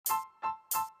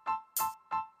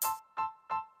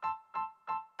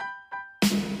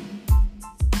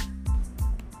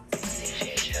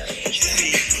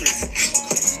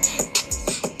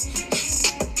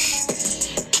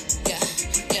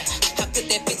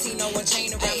one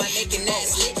chain around my neck and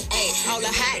that's lit. Ay, all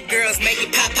the hot girls make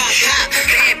it pop, pop, pop.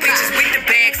 Bad bitches with the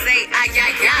bag say, ay,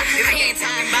 ay, ay. If he ain't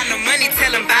talking about no money,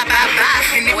 tell him bye, bye, bye.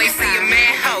 And if we see a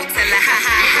man hoe, tell her ha,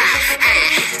 ha, ha. Hey,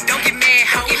 don't get mad,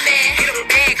 hoe, get mad. Hit a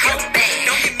bag, hoe, bag.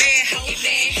 Don't get mad, hoe, get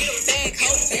mad. Hit a bag,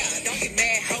 hoe, bag. Don't get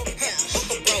mad, hoe, hoe,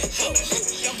 broke, hoe.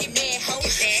 Don't get mad, hoe,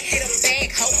 bag. Hit a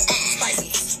bag, hoe, spicy,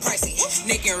 pricey.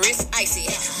 Neck and wrist, icy.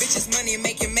 Bitches money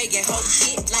make it, hoe,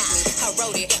 shit like me. I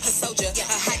wrote it, a soldier, a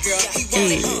hot girl. He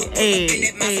wanted, looking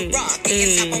at my Ferrari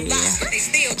and top on lock. They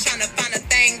still trying to find a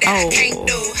thing that I can't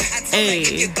do. I told her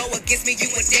if you go against me, you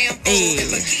a damn fool.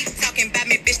 But keep talking about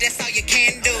me, bitch, that's all you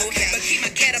can do. But keep my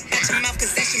cat up out your mouth,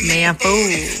 cause that's your man fool.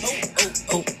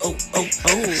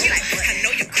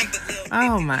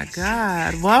 Oh my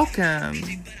God. Welcome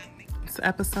to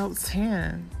episode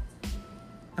 10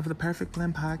 of the Perfect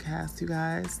Blend podcast, you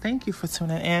guys. Thank you for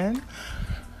tuning in.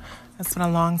 It's been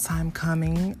a long time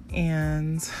coming,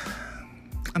 and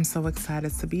I'm so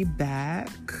excited to be back.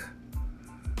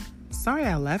 Sorry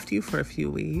I left you for a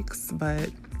few weeks, but,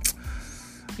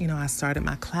 I started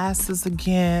my classes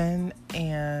again,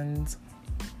 and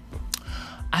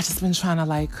I just been trying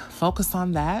to, focus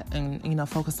on that and,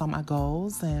 focus on my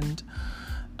goals, and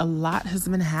a lot has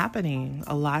been happening.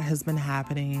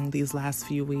 These last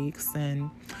few weeks, and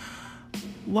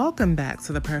welcome back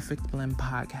to the Perfect Blend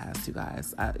podcast, you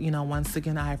guys. Once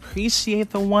again, I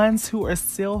appreciate the ones who are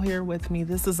still here with me.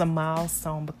 This is a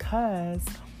milestone because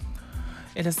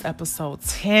it is episode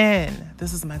 10.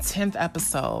 This is my 10th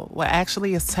episode. Well,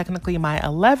 actually, it's technically my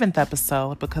 11th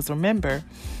episode because remember,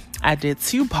 I did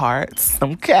 2 parts,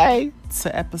 okay,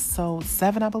 to episode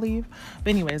 7, I believe. But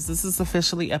anyways, this is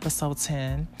officially episode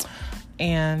 10.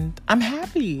 And I'm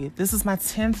happy. This is my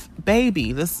 10th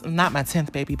baby. Not my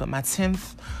 10th baby, but my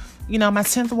 10th, my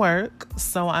 10th work.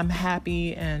 So I'm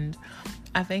happy, and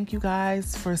I thank you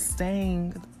guys for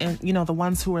staying, and, the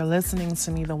ones who are listening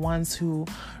to me, the ones who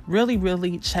really,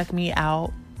 really check me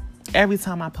out every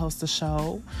time I post a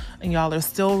show, and y'all are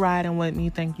still riding with me.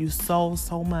 Thank you so,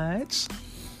 so much.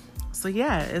 So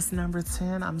yeah, it's number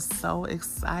 10. I'm so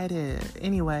excited.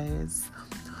 Anyways,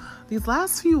 these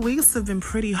last few weeks have been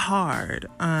pretty hard.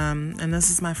 And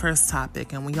this is my first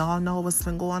topic, and we all know what's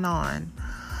been going on.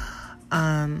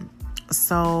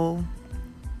 So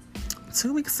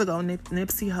 2 weeks ago,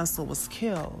 Nipsey Hussle was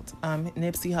killed.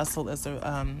 Nipsey Hussle is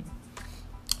a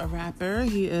rapper.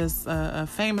 He is a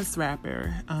famous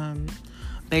rapper,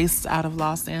 based out of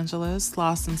Los Angeles,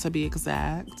 Lawson to be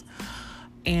exact.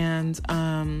 And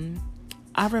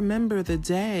I remember the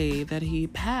day that he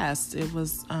passed. It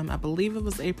was, I believe it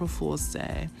was April Fool's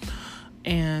Day.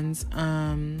 And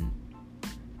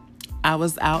I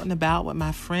was out and about with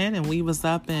my friend, and we was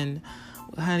up in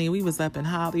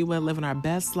Hollywood living our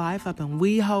best life, up in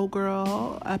WeHo,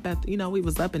 girl. We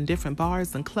was up in different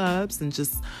bars and clubs and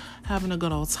just having a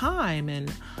good old time. And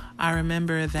I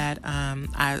remember that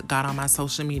I got on my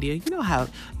social media. You know how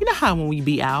when we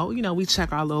be out, we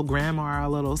check our little gram or our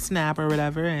little snap or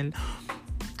whatever. And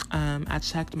I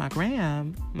checked my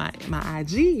gram, my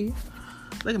IG.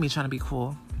 Look at me trying to be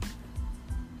cool.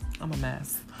 I'm a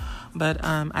mess. But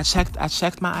I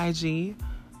checked my IG,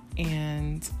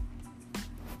 and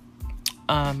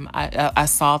I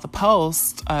saw the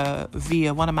post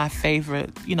via one of my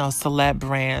favorite, celeb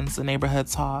brands, the Neighborhood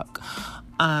Talk.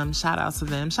 Shout out to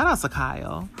them. Shout out to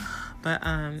Kyle. But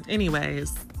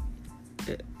anyways,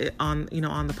 on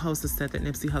the post it said that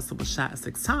Nipsey Hussle was shot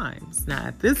 6 times. Now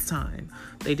at this time,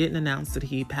 they didn't announce that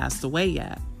he passed away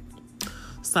yet.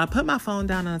 So I put my phone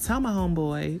down and I tell my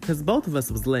homeboy, because both of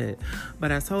us was lit,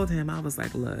 but I told him, I was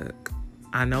like, look,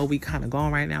 I know we kind of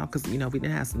gone right now because, we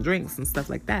didn't have some drinks and stuff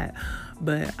like that.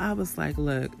 But I was like,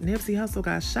 look, Nipsey Hussle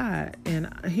got shot.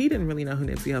 And he didn't really know who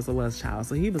Nipsey Hussle was, child.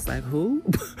 So he was like, who?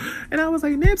 And I was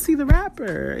like, Nipsey the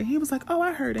rapper. And he was like, oh,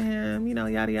 I heard of him,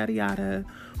 yada, yada, yada.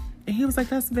 And he was like,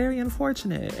 that's very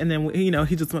unfortunate. And then,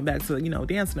 he just went back to,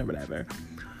 dancing or whatever.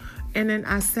 And then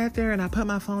I sat there and I put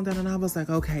my phone down and I was like,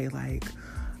 okay,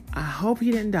 I hope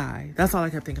he didn't die. That's all I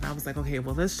kept thinking. I was like, okay,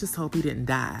 well, let's just hope he didn't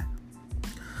die.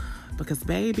 Because,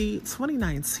 baby,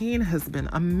 2019 has been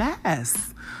a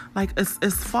mess.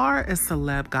 As far as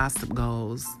celeb gossip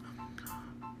goes,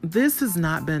 this has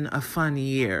not been a fun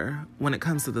year when it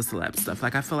comes to the celeb stuff. I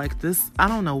feel like I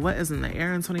don't know what is in the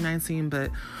air in 2019,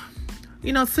 but,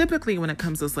 typically when it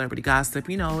comes to celebrity gossip,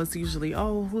 it's usually,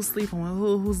 oh, who's sleeping with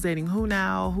who's dating who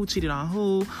now, who cheated on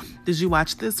who, did you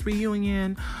watch this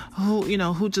reunion, who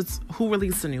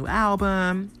released a new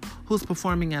album, who's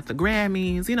performing at the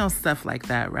Grammys, stuff like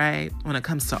that, right? When it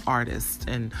comes to artists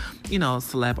and,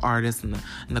 celeb artists and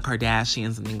the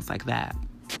Kardashians and things like that.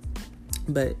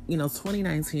 But,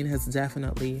 2019 has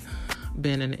definitely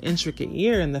been an intricate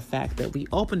year in the fact that we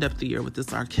opened up the year with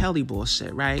this R. Kelly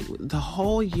bullshit, right? The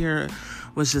whole year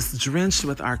was just drenched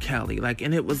with R. Kelly. Like,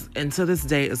 and to this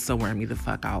day, it's so wearing me the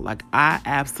fuck out. Like, I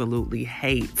absolutely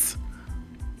hate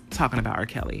talking about R.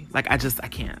 Kelly. Like, I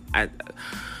can't.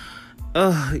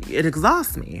 It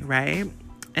exhausts me, right?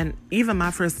 And even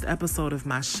my first episode of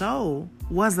my show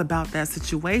was about that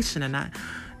situation. And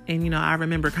I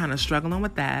remember kind of struggling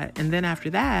with that. And then after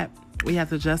that, we had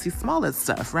the Jussie Smollett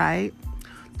stuff, right?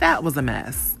 That was a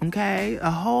mess, okay?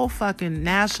 A whole fucking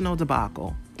national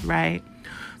debacle, right?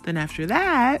 Then after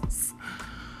that,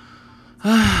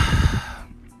 I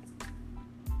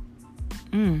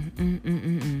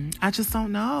just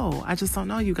don't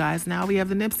know, you guys. Now we have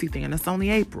the Nipsey thing, and it's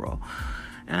only April.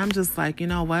 And I'm just like, you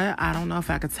know what? I don't know if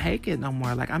I could take it no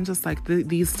more. Like, I'm just like,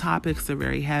 these topics are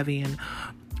very heavy. And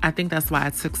I think that's why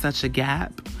I took such a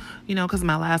gap, because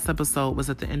my last episode was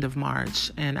at the end of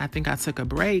March. And I think I took a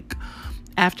break.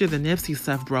 After the Nipsey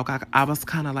stuff broke, I was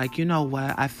kind of like, you know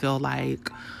what? I feel like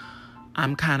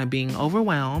I'm kind of being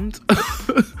overwhelmed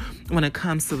when it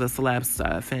comes to the celeb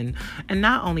stuff. And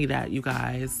not only that, you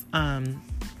guys, I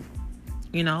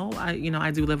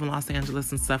do live in Los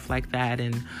Angeles and stuff like that.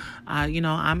 And,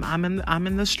 I'm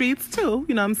in the streets too,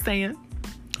 you know what I'm saying?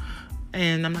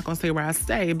 And I'm not going to say where I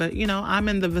stay, but, I'm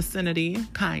in the vicinity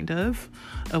kind of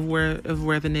where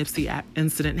the Nipsey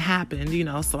incident happened,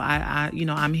 so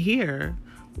I'm here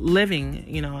living,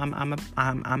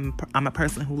 I'm a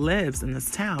person who lives in this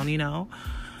town,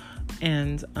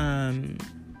 and,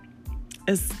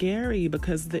 it's scary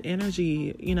because the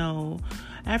energy,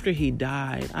 after he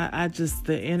died,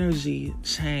 the energy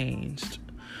changed.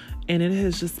 And it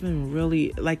has just been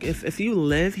really, like, if you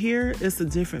live here, it's a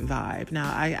different vibe.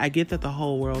 Now, I get that the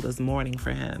whole world is mourning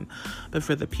for him. But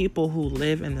for the people who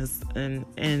live in this, on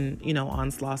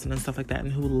Slauson and stuff like that,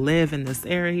 and who live in this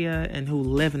area, and who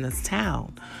live in this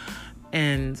town,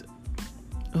 and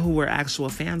who were actual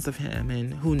fans of him,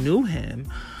 and who knew him,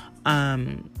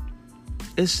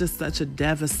 it's just such a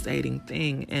devastating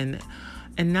thing.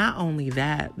 And not only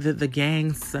that, the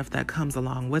gang stuff that comes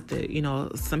along with it.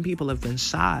 Some people have been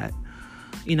shot,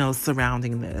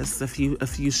 surrounding this. A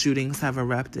few shootings have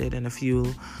erupted, and a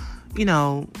few,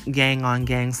 gang on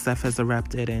gang stuff has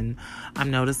erupted. And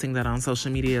I'm noticing that on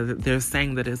social media that they're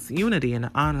saying that it's unity. And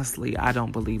honestly, I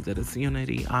don't believe that it's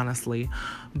unity, honestly.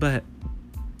 But,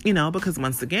 because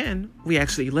once again, we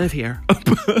actually live here.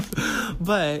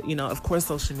 But, of course,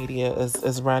 social media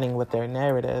is running with their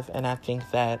narrative. And I think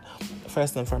that,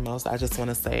 first and foremost, I just want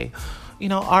to say,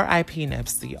 R.I.P.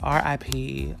 Nipsey,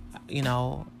 R.I.P.,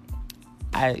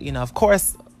 of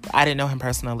course, I didn't know him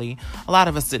personally. A lot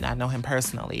of us did not know him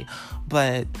personally.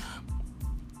 But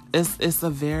it's a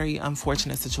very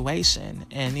unfortunate situation.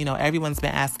 And, everyone's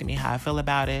been asking me how I feel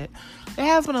about it. It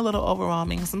has been a little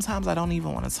overwhelming. Sometimes I don't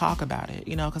even want to talk about it,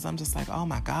 because I'm just like, oh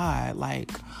my God, like,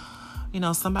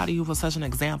 somebody who was such an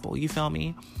example, you feel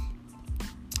me?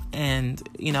 And,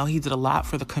 he did a lot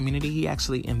for the community. He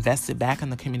actually invested back in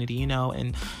the community,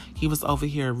 and he was over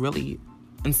here really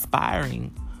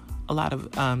inspiring a lot of,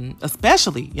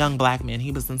 especially young black men.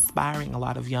 He was inspiring a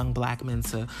lot of young black men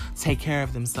to take care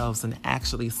of themselves and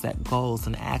actually set goals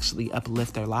and actually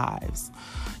uplift their lives,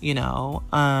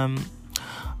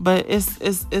 But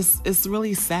it's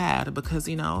really sad because,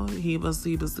 he was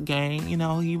the gang,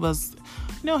 he was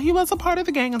a part of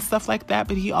the gang and stuff like that,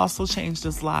 but he also changed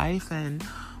his life. And,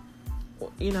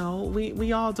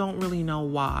 we all don't really know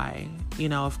why,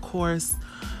 of course.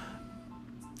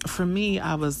 For me,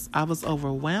 I was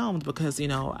overwhelmed because,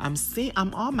 I'm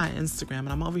on my Instagram and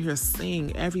I'm over here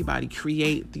seeing everybody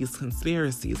create these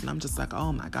conspiracies. And I'm just like,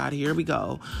 oh my God, here we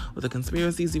go with the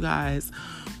conspiracies, you guys.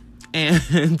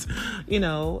 And,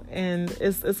 and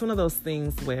it's one of those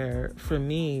things where, for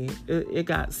me, it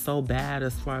got so bad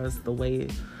as far as the way,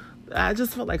 I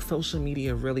just felt like social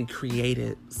media really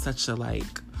created such a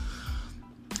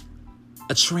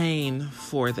train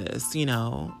for this,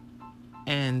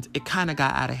 and it kind of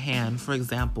got out of hand. For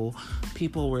example,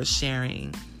 people were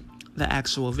sharing the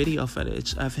actual video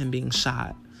footage of him being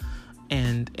shot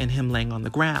and him laying on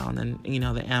the ground and,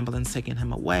 the ambulance taking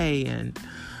him away. And,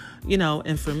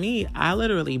 and for me, I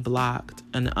literally blocked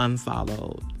and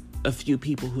unfollowed a few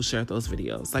people who shared those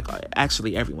videos. Like,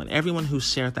 actually everyone who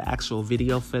shared the actual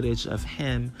video footage of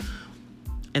him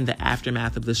in the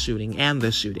aftermath of the shooting and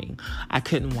the shooting. I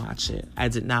couldn't watch it. I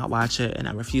did not watch it, and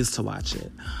I refused to watch it.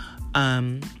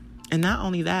 And not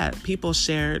only that, people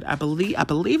shared, I believe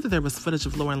that there was footage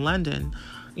of Lauren London,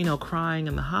 crying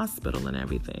in the hospital and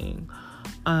everything.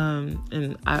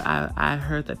 And I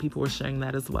heard that people were sharing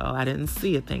that as well. I didn't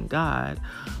see it, thank God.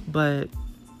 But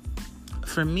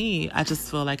for me, I just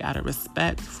feel like out of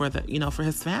respect for for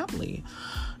his family,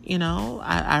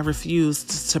 I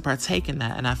refused to partake in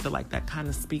that. And I feel like that kind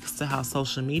of speaks to how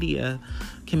social media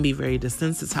can be very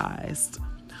desensitized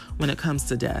when it comes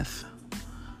to death.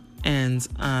 And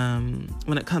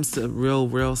when it comes to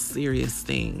real serious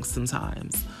things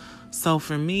sometimes. So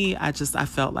for me, I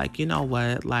felt like, you know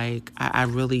what, like I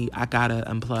gotta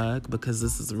unplug because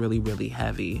this is really, really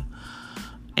heavy.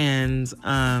 And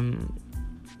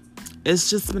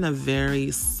it's just been a very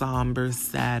somber,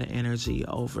 sad energy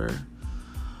over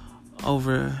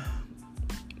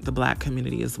the Black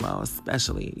community as well,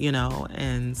 especially,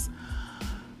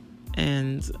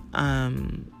 and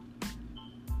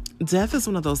death is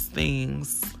one of those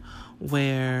things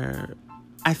where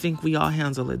I think we all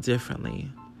handle it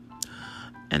differently.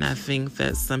 And I think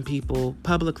that some people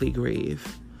publicly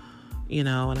grieve, and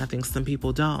I think some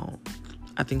people don't.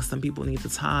 I think some people need the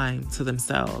time to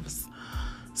themselves.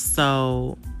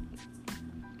 So,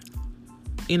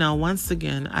 once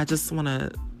again, I just want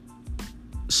to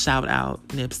shout out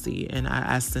Nipsey, and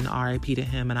I send RIP to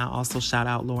him, and I also shout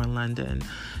out Lauren London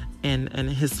and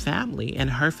his family and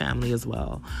her family as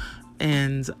well.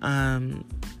 And,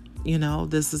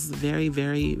 this is very,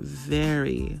 very,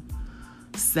 very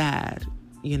sad,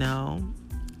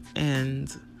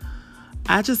 and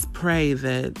I just pray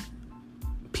that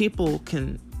people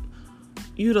can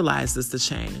utilize this to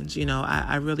change.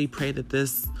 I really pray that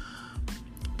this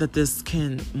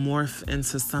can morph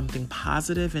into something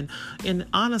positive. And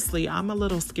honestly, I'm a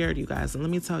little scared, you guys, and let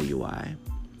me tell you why.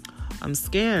 I'm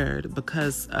scared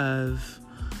because of,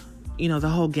 the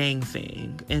whole gang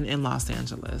thing in Los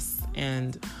Angeles.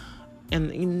 And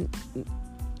in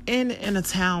a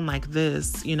town like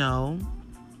this,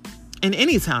 in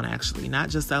any town actually, not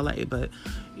just LA, but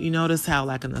you notice how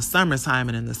like in the summertime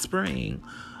and in the spring,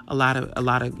 a lot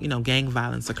of gang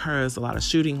violence occurs, a lot of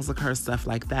shootings occur, stuff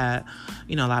like that.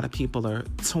 A lot of people are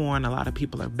torn, a lot of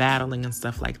people are battling and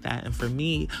stuff like that. And for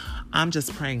me, I'm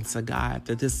just praying to God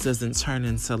that this doesn't turn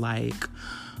into like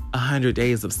 100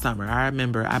 Days of Summer. I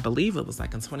believe it was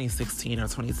like in 2016 or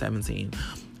 2017,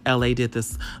 LA did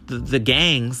this, the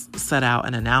gangs set out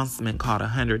an announcement called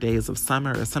 100 Days of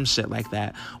Summer or some shit like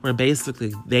that, where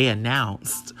basically they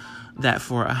announced that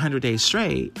for 100 days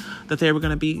straight that they were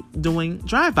going to be doing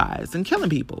drive-bys and killing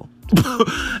people.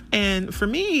 And for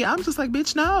me, I'm just like,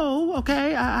 bitch, no,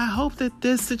 okay? I hope that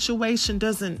this situation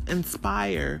doesn't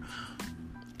inspire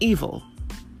evil,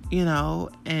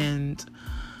 and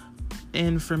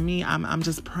for me, I'm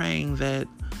just praying that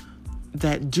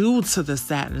due to the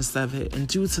sadness of it and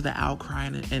due to the outcry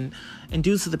and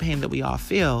due to the pain that we all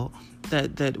feel,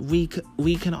 that we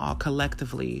can all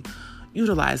collectively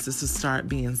utilize this to start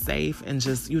being safe and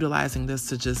just utilizing this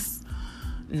to just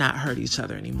not hurt each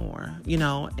other anymore,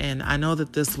 and I know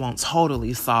that this won't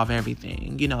totally solve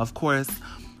everything. Of course,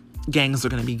 gangs are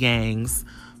going to be gangs.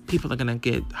 People are going to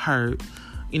get hurt.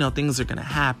 Things are going to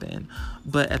happen.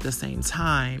 But at the same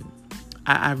time,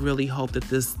 I really hope that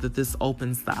this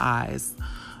opens the eyes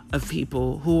of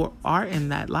people who are in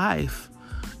that life,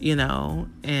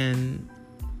 and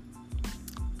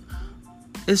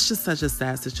it's just such a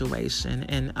sad situation.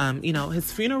 And,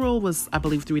 his funeral was, I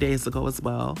believe, 3 days ago as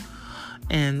well.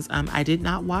 And I did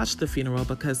not watch the funeral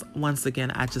because, once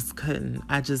again, I just couldn't.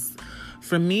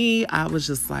 For me, I was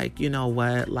just like, you know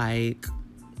what, like,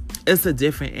 it's a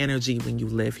different energy when you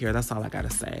live here. That's all I got to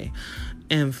say.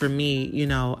 And for me,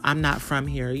 I'm not from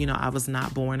here. I was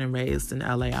not born and raised in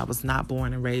LA. I was not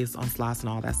born and raised on Sloss and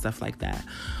all that stuff like that.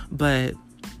 But,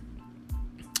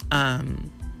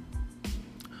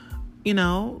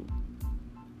 you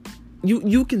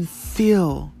can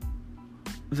feel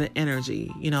the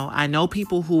energy. I know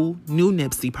people who knew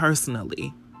Nipsey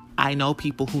personally. I know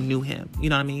people who knew him. You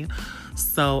know what I mean?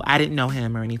 So I didn't know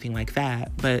him or anything like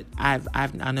that, but I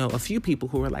know a few people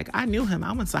who were like, I knew him.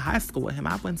 I went to high school with him.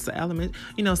 I went to element,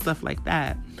 stuff like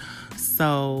that.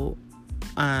 So,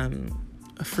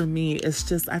 for me,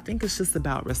 I think it's just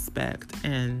about respect.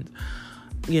 And,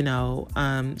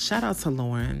 shout out to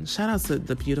Lauren, shout out to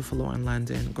the beautiful Lauren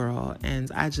London girl. And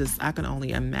I can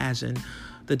only imagine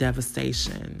the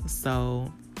devastation.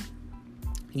 So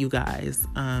you guys,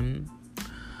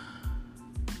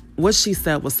 what she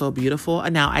said was so beautiful.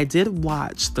 Now, I did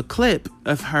watch the clip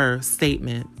of her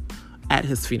statement at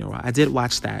his funeral. I did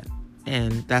watch that,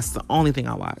 and that's the only thing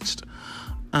I watched.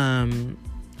 And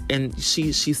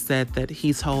she said that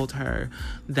he told her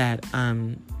that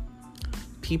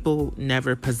people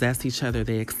never possess each other,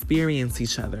 they experience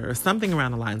each other, or something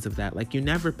around the lines of that. Like, you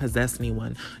never possess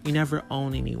anyone, you never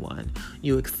own anyone,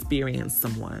 you experience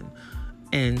someone.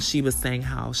 And she was saying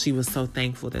how she was so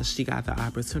thankful that she got the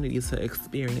opportunity to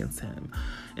experience him.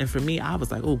 And for me, I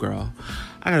was like, oh, girl,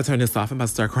 I got to turn this off. I'm about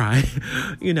to start crying,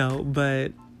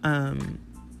 but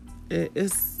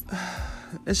it's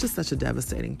just such a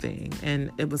devastating thing.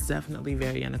 And it was definitely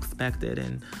very unexpected.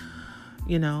 And,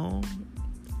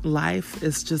 life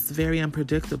is just very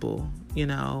unpredictable,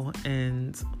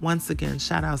 and once again,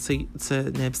 shout out to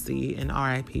Nipsey and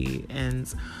RIP.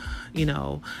 And,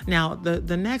 now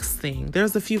the next thing,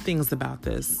 there's a few things about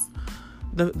this.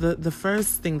 The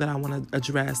first thing that I want to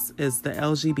address is the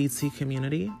LGBT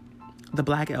community, the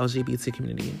Black LGBT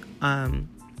community.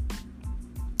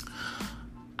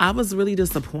 I was really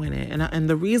disappointed. And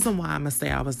the reason why I'm going to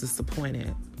say I was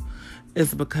disappointed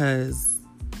is because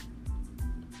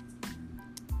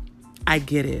I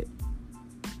get it.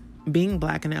 Being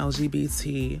Black and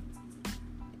LGBT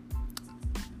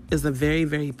is a very,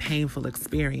 very painful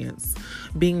experience.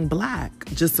 Being Black,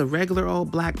 just a regular old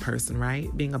Black person, right?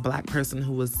 Being a Black person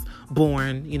who was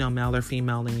born, male or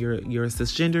female, and you're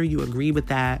cisgender, you agree with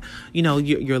that.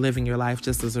 You're living your life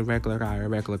just as a regular guy or a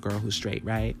regular girl who's straight,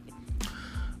 right?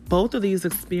 Both of these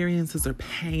experiences are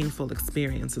painful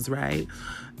experiences, right?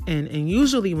 And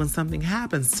usually when something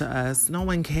happens to us, no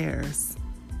one cares.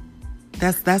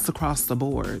 That's across the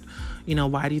board.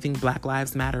 Why do you think Black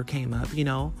Lives Matter came up,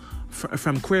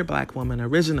 from queer Black women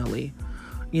originally,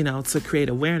 to create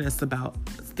awareness about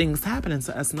things happening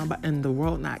to us and the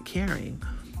world not caring,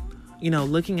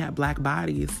 looking at Black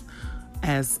bodies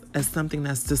as something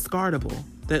that's discardable,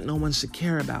 that no one should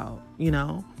care about,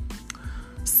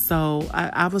 So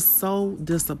I was so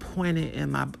disappointed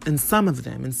in some of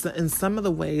them, in some of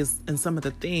the ways, and some of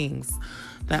the things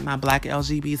that my Black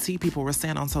LGBT people were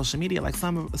saying on social media. Like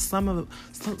some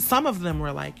of them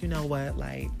were like,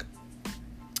 like,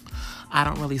 I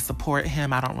don't really support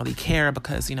him. I don't really care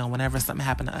because, whenever something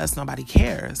happened to us, nobody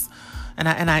cares.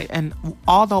 And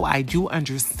although I do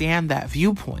understand that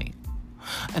viewpoint,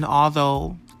 and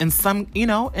although in some, in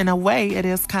a way it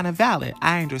is kind of valid,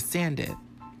 I understand it.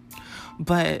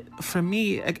 But for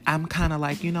me, I'm kind of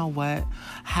like, what?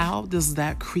 How does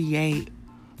that create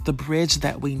the bridge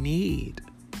that we need?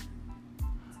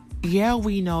 Yeah,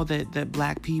 we know that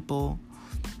Black people,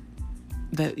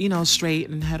 that, straight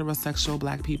and heterosexual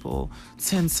Black people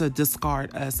tend to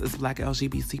discard us as Black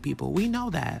LGBT people. We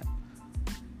know that.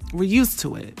 We're used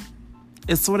to it.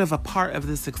 It's sort of a part of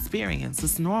this experience.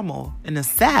 It's normal and it's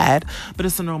sad, but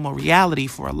it's a normal reality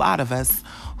for a lot of us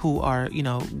who are,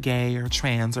 gay or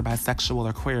trans or bisexual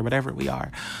or queer, whatever we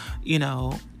are.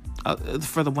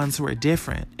 For the ones who are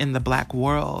different in the Black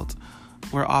world,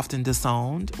 we're often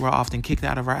disowned. We're often kicked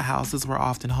out of our houses. We're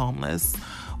often homeless.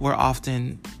 We're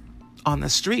often on the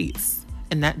streets.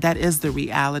 And that is the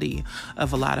reality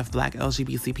of a lot of Black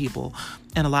LGBT people.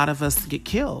 And a lot of us get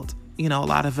killed. A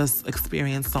lot of us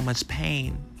experience so much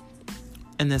pain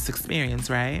in this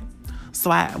experience, right? So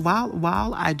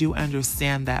while I do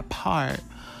understand that part,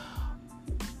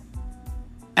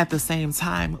 at the same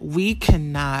time, we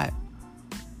cannot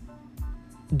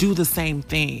do the same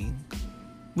thing.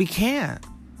 We can't.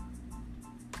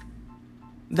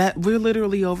 That we're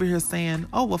literally over here saying,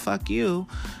 oh, well, fuck you.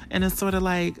 And it's sort of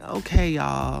like, okay,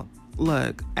 y'all,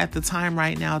 look, at the time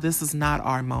right now, this is not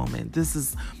our moment.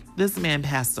 This man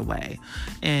passed away.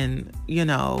 And,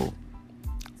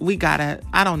 we gotta,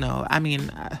 I don't know. I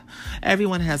mean,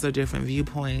 everyone has their different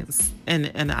viewpoints.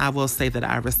 And I will say that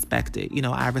I respect it.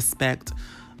 I respect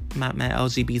my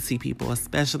LGBT people,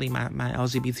 especially my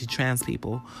LGBT trans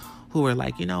people who are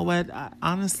like, what,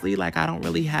 honestly, like, I don't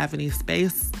really have any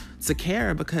space to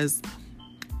care because,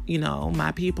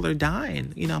 my people are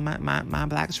dying. My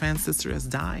Black trans sister is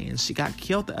dying. She got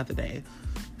killed the other day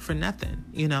for nothing,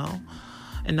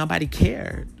 and nobody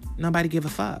cared. Nobody gave a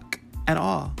fuck at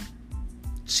all.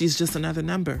 She's just another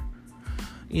number,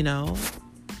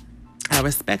 I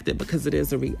respect it because it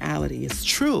is a reality. It's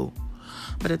true.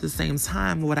 But at the same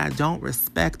time, what I don't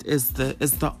respect is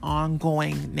the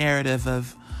ongoing narrative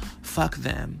of fuck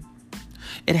them.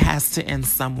 It has to end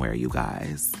somewhere, you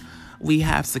guys. We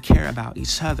have to care about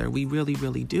each other. We really,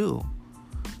 really do.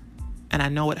 And I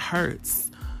know it hurts.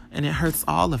 And it hurts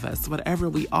all of us. Whatever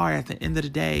we are, at the end of the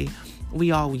day,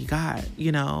 we all we got,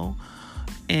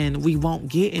 And we won't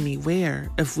get anywhere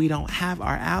if we don't have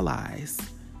our allies.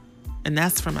 And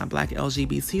that's for my Black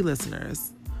LGBT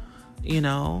listeners,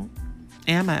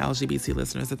 and my LGBT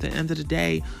listeners. At the end of the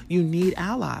day, you need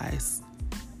allies.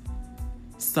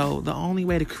 So the only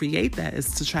way to create that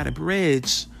is to try to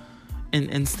bridge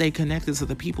and stay connected to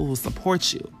the people who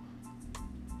support you.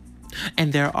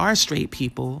 And there are straight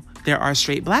people, there are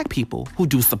straight Black people who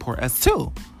do support us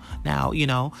too. Now,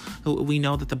 we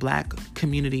know that the Black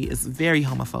community is very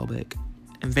homophobic.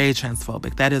 and very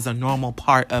transphobic. That is a normal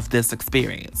part of this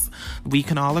experience. We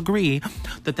can all agree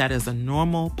that that is a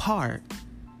normal part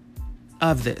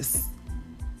of this.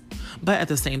 But at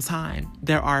the same time,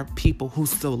 there are people who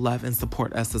still love and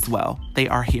support us as well. They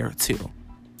are here too,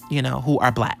 who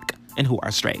are Black and who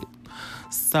are straight.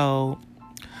 So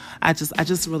I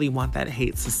just really want that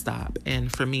hate to stop.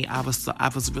 And for me, I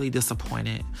was really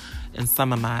disappointed in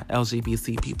some of my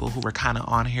LGBT people who were kind of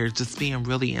on here just being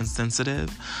really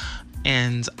insensitive.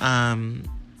 And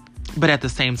but at the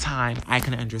same time, I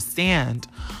can understand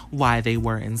why they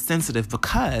were insensitive,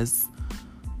 because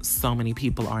so many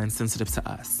people are insensitive to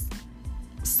us.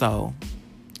 So,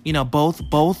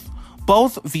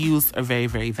 both views are very,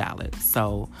 very valid.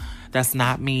 So that's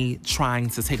not me trying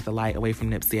to take the light away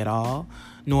from Nipsey at all,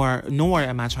 nor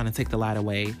am I trying to take the light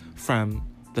away from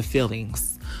the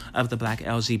feelings of the Black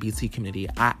LGBT community.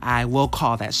 I will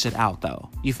call that shit out, though.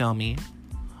 You feel me?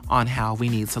 On how we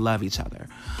need to love each other.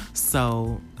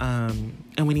 So,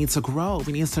 and we need to grow.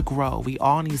 We need to grow. We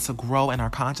all need to grow in our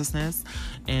consciousness.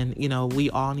 And, we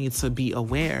all need to be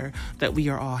aware that we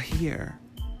are all here,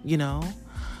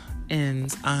 And,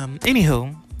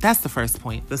 anywho, that's the first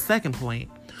point. The second point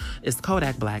is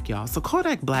Kodak Black, y'all. So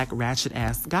Kodak Black, ratchet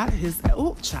ass, got his,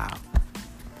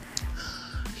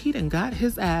 he done got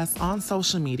his ass on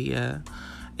social media.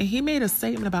 And he made a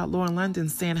statement about Lauren London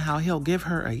saying how he'll give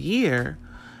her a year.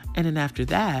 And then after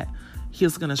that, he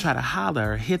was going to try to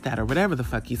holler or hit that or whatever the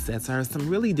fuck he said to her. Some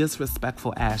really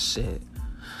disrespectful ass shit.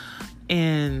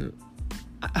 And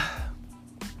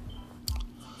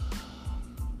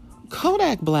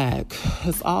Kodak Black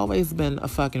has always been a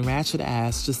fucking ratchet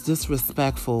ass, just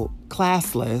disrespectful,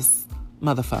 classless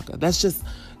motherfucker. That's just,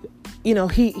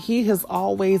 he has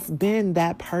always been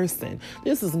that person.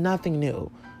 This is nothing new.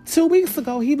 2 weeks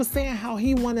ago, he was saying how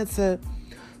he wanted to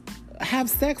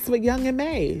have sex with Young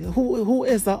M.A, who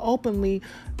is a openly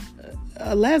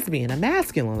a lesbian, a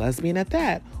masculine lesbian at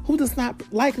that, who does not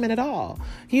like men at all.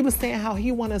 He was saying how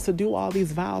he wanted to do all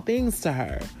these vile things to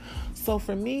her. So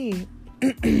for me,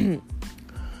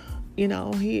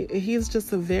 he's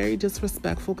just a very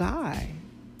disrespectful guy.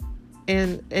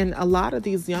 And a lot of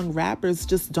these young rappers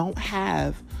just don't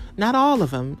have, not all of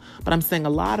them, but I'm saying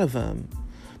a lot of them,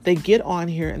 they get on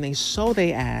here and they show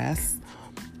their ass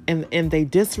and they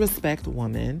disrespect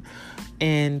women,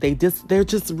 and they're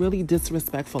just really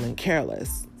disrespectful and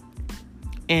careless.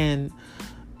 And,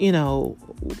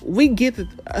 we get,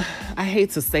 I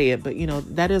hate to say it, but,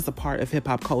 that is a part of hip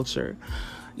hop culture.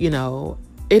 It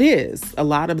is. A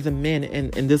lot of the men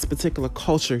in this particular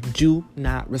culture do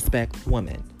not respect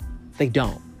women. They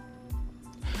don't.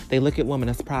 They look at women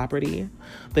as property.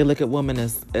 They look at women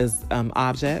as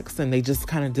objects, and they just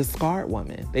kind of discard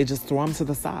women. They just throw them to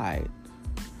the side.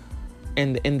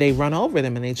 And they run over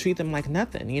them and they treat them like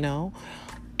nothing,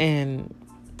 And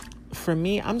for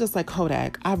me, I'm just like,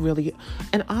 Kodak,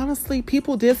 and honestly,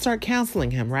 people did start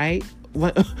canceling him, right?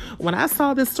 When I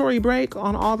saw this story break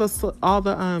on all the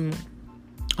celebrity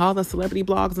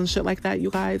blogs and shit like that, you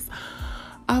guys,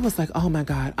 I was like, oh my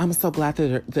God, I'm so glad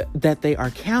that they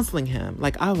are canceling him.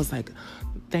 Like, I was like,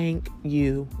 thank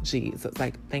you, Jesus.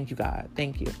 Like, thank you, God.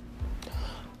 Thank you.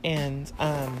 And,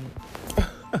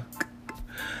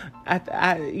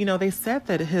 they said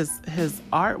that his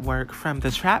artwork from the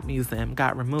Trap Museum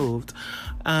got removed.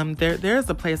 There's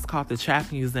a place called the Trap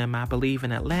Museum, I believe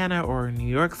in Atlanta or New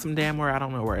York, some damn where. I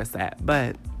don't know where it's at,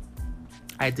 but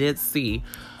I did see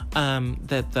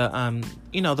that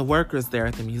the workers there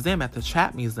at the museum, at the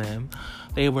Trap Museum,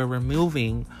 they were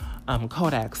removing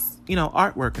Kodak's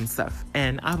artwork and stuff.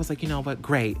 And I was like, you know what,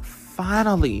 great,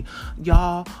 finally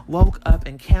y'all woke up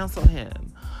and canceled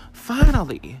him.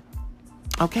 Finally.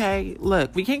 Okay,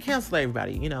 look, we can't cancel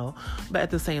everybody, but at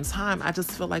the same time, I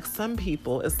just feel like some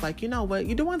people, it's like, you know what,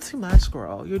 you're doing too much,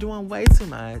 girl. You're doing way too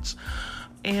much.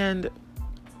 And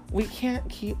we can't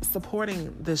keep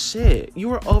supporting this shit. You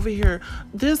were over here.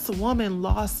 This woman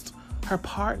lost her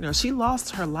partner. She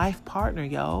lost her life partner,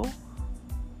 yo.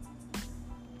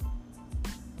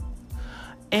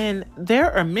 And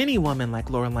there are many women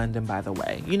like Lauren London, by the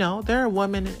way. There are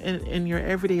women in your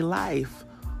everyday life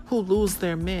who lose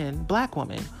their men, Black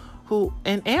women,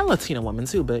 and Latina women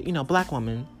too, but Black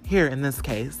women here in this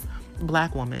case,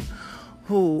 Black women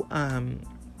who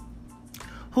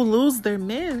lose their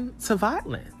men to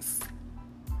violence,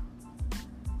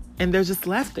 and they're just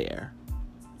left there,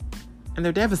 and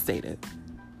they're devastated.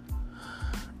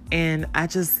 And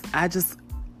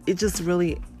it just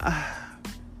really,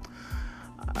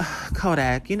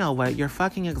 Kodak, you know what? You're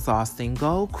fucking exhausting.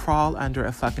 Go crawl under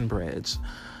a fucking bridge.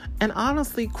 And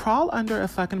honestly, crawl under a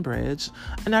fucking bridge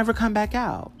and never come back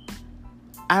out.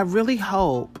 I really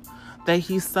hope that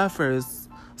he suffers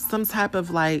some type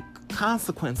of like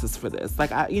consequences for this.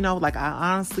 Like, I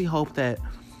honestly hope that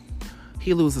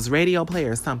he loses radio play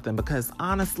or something, because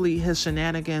honestly, his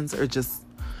shenanigans are just,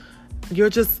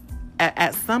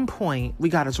 at some point, we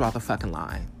got to draw the fucking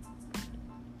line.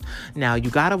 Now, you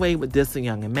got away with dissing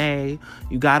Young and May.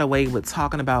 You got away with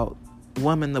talking about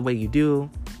women the way you do.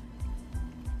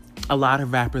 A lot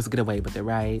of rappers get away with it,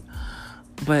 right?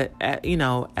 But,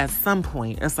 at some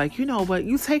point, it's like, you know what?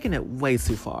 You're taking it way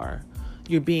too far.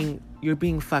 You're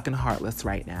being fucking heartless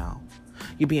right now.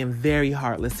 You're being very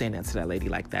heartless saying that to that lady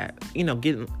like that.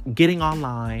 Getting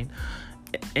online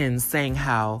and saying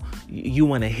how you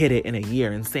want to hit it in a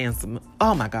year and saying some,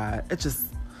 oh my God, it just,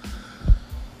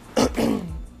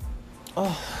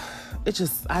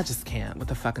 I just can't with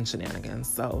the fucking shenanigans.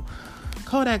 So,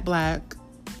 Kodak Black,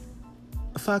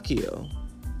 fuck you.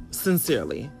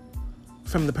 Sincerely.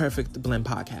 From the Perfect Blend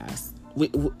podcast.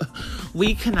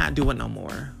 We cannot do it no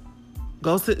more.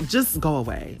 Just go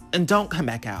away and don't come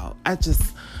back out.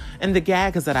 And the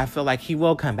gag is that I feel like he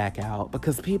will come back out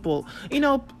because people,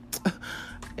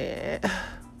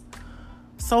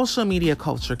 social media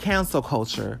culture, cancel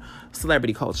culture,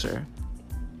 celebrity culture,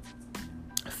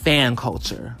 fan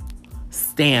culture,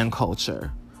 stan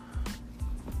culture.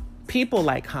 People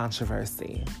like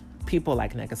controversy. People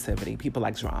like negativity. People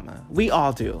like drama. We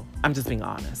all do. I'm just being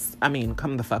honest. I mean,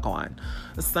 come the fuck on.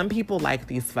 Some people like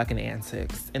these fucking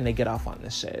antics and they get off on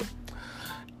this shit.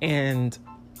 And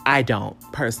I don't,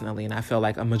 personally. And I feel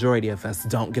like a majority of us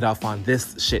don't get off on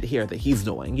this shit here that he's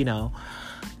doing,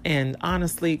 And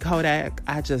honestly, Kodak,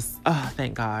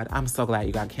 thank God. I'm so glad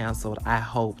you got canceled. I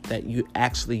hope that you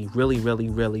actually really, really,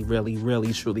 really, really,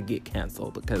 really, truly get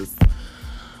canceled, because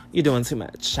you're doing too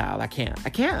much, child. I can't.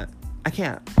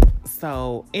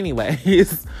 So,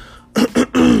 anyways,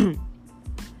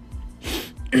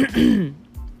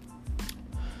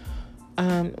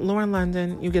 Lauren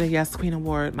London, you get a Yes Queen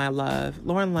Award, my love.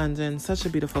 Lauren London, such a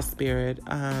beautiful spirit.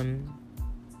 I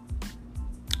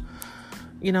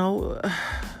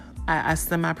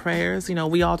send my prayers.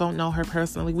 We all don't know her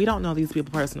personally. We don't know these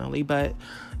people personally, but,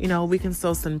 we can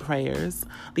still send prayers.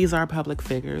 These are public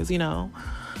figures,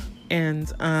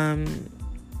 And,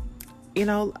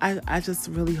 I just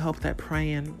really hope that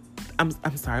praying,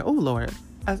 I'm sorry. Oh, Lord.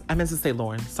 I meant to say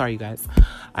Lauren. Sorry, you guys.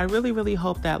 I really, really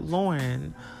hope that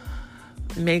Lauren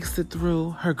makes it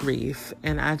through her grief.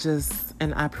 And I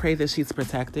pray that she's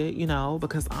protected,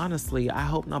 because honestly, I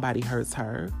hope nobody hurts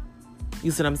her.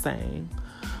 You see what I'm saying?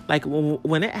 Like,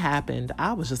 when it happened,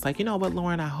 I was just like, you know what,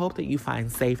 Lauren, I hope that you find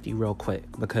safety real quick,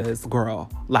 because, girl,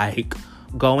 like,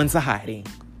 go into hiding,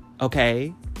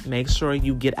 okay? Make sure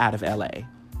you get out of LA.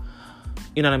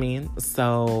 You know what I mean?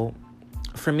 So,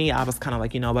 for me, I was kind of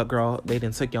like, you know what, girl, they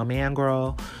done took your man,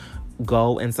 girl.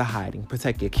 Go into hiding.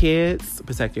 Protect your kids,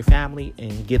 protect your family,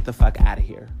 and get the fuck out of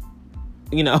here.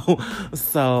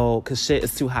 So, because shit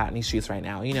is too hot in these streets right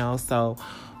now, So,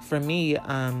 for me,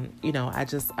 I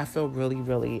feel really,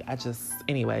 really,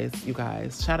 anyways, you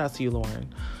guys, shout out to you, Lauren.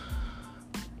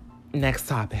 Next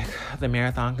topic. The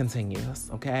marathon continues,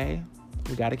 okay?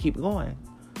 We got to keep going.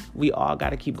 We all got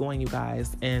to keep going, you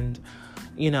guys. And,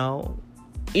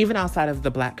 even outside of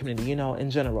the Black community, in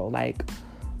general, like,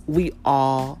 we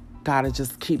all got to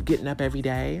just keep getting up every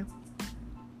day.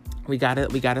 We got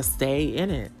to stay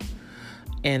in it.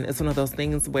 And it's one of those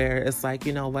things where it's like,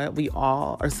 you know what? We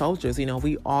all are soldiers.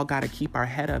 We all got to keep our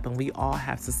head up, and we all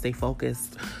have to stay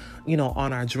focused,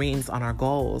 on our dreams, on our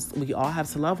goals. We all have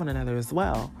to love one another as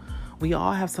well. We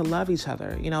all have to love each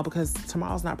other, because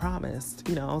tomorrow's not promised,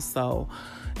 so,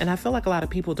 and I feel like a lot of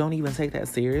people don't even take that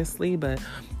seriously, but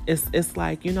it's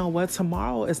like, you know what?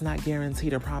 Tomorrow is not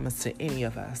guaranteed or promised to any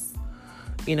of us,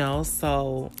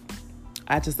 so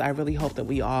I really hope that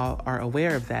we all are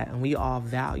aware of that, and we all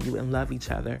value and love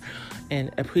each other and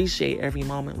appreciate every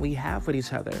moment we have with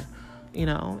each other,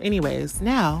 Anyways,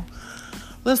 now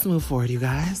let's move forward, you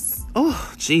guys.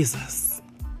 Oh, Jesus.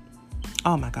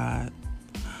 Oh my God.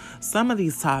 Some of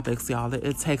these topics, y'all,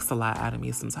 it takes a lot out of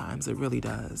me sometimes. It really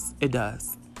does. It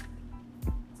does.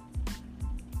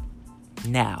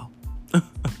 Now.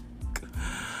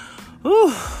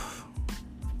 Ooh.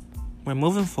 We're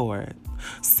moving forward.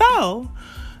 So,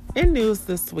 in news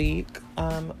this week,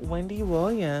 Wendy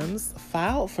Williams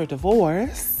filed for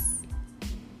divorce.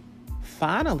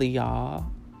 Finally, y'all.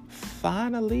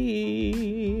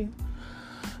 Finally,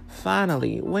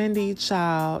 Wendy,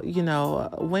 child,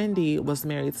 Wendy was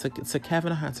married to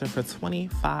Kevin Hunter for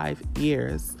 25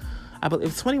 years. I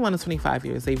believe 21 to 25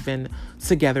 years. They've been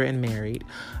together and married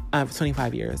for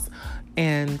 25 years.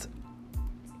 And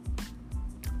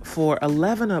for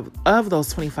 11 of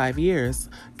those 25 years,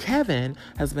 Kevin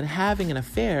has been having an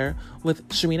affair with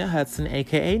Sharina Hudson,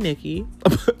 aka Nikki.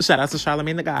 Shout out to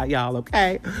Charlamagne the God, y'all,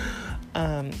 okay?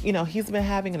 He's been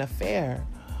having an affair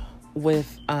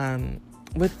with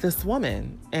this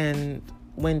woman, and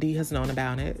Wendy has known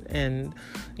about it. And,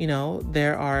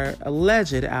 there are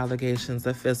alleged allegations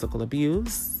of physical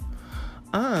abuse.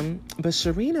 But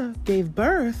Sharina gave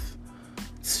birth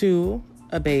to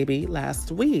a baby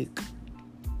last week.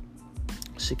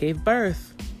 She gave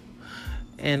birth.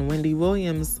 And Wendy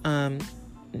Williams,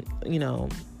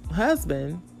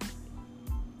 husband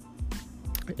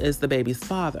is the baby's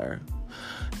father.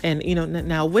 And,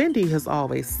 now Wendy has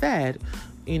always said,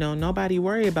 nobody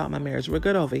worry about my marriage. We're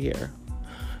good over here.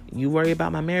 You worry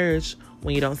about my marriage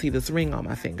when you don't see this ring on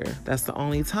my finger. That's the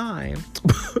only time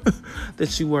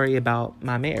that you worry about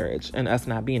my marriage and us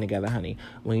not being together, honey.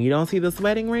 When you don't see this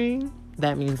wedding ring,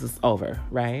 that means it's over,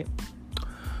 right?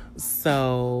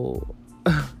 So,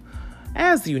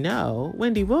 as you know,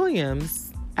 Wendy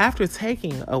Williams, after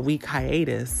taking a week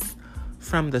hiatus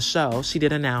from the show, she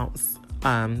did announce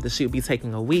that she would be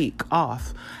taking a week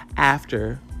off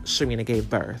after Sharina gave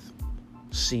birth.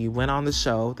 She went on the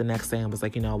show the next day and was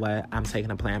like, you know what? I'm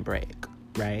taking a planned break,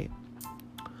 right?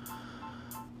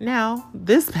 Now,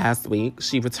 this past week,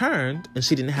 she returned and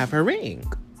she didn't have her ring.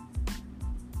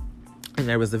 And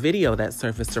there was a video that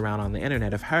surfaced around on the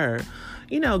internet of her,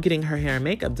 getting her hair and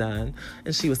makeup done.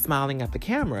 And she was smiling at the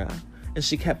camera. And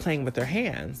she kept playing with her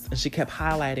hands. And she kept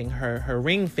highlighting her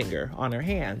ring finger on her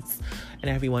hands. And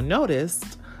everyone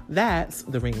noticed that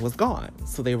the ring was gone.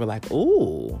 So they were like,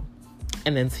 ooh.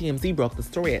 And then TMZ broke the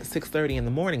story at 6:30 in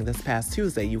the morning this past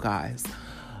Tuesday, you guys.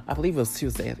 I believe it was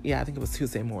Tuesday. Yeah, I think it was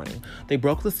Tuesday morning. They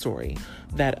broke the story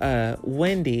that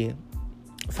Wendy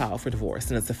filed for divorce.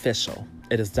 And it's official.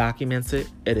 It is documented.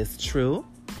 It is true.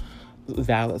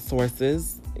 Valid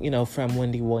sources, from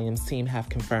Wendy Williams' team have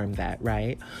confirmed that,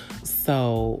 right?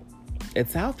 So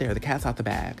it's out there. The cat's out the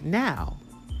bag. Now,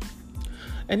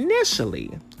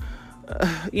 initially,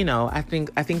 I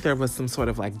think there was some sort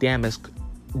of like damage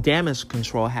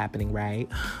control happening, right?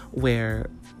 Where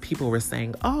people were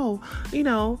saying, oh,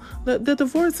 the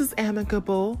divorce is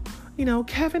amicable.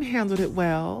 Kevin handled it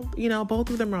well. Both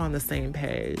of them are on the same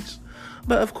page.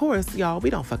 But of course, y'all,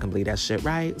 we don't fucking believe that shit,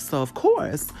 right? So of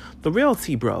course, the real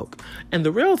tea broke. And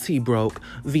the real tea broke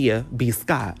via B.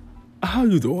 Scott. How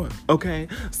you doing? Okay.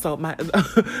 So my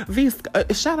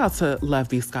shout out to Love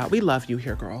B. Scott. We love you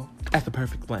here, girl, at The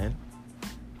Perfect Blend.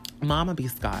 Mama B.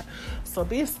 Scott. So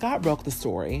B. Scott broke the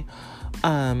story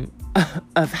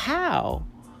of how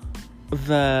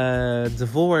the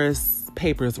divorce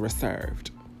papers were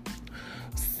served.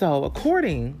 So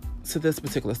according to this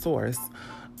particular source,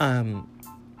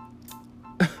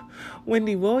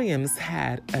 Wendy Williams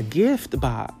had a gift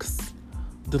box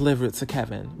delivered to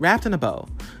Kevin, wrapped in a bow.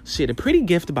 She had a pretty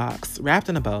gift box wrapped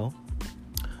in a bow,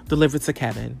 delivered to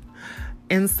Kevin.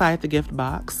 Inside the gift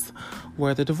box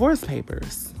were the divorce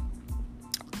papers.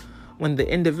 When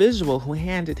the individual who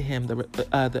handed him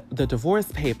the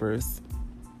divorce papers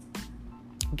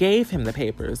gave him the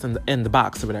papers in the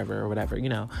box or whatever,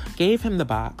 gave him the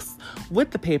box with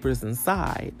the papers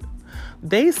inside,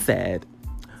 they said,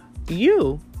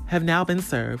 you have now been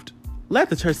served. Let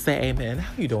the church say amen.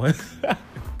 How you doing?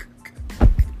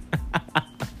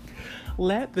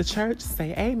 Let the church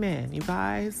say amen, you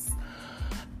guys.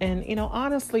 And,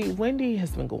 honestly, Wendy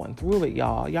has been going through it,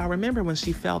 y'all. Y'all remember when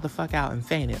she fell the fuck out and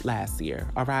fainted last year,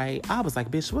 all right? I was like,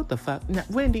 bitch, what the fuck? Now,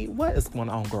 Wendy, what is going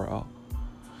on, girl?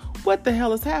 What the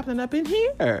hell is happening up in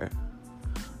here?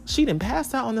 She done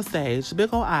passed out on the stage.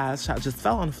 Big old eyes just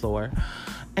fell on the floor.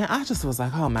 And I just was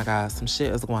like, oh my God, some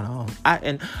shit is going on.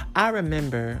 I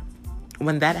remember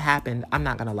when that happened, I'm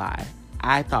not gonna lie,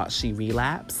 I thought she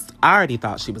relapsed. I already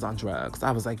thought she was on drugs.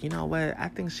 I was like, you know what? I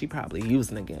think she probably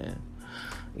using again.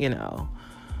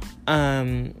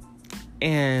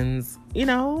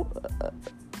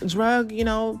 Drug,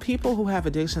 people who have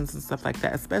addictions and stuff like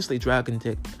that, especially drug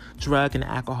and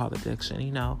alcohol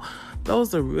addiction,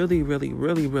 those are really, really,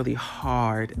 really, really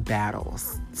hard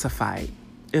battles to fight.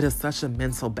 It is such a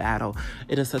mental battle.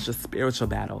 It is such a spiritual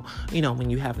battle, when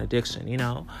you have an addiction,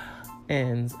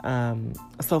 And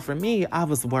so for me, I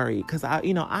was worried because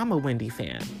I'm a Wendy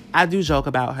fan. I do joke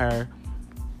about her.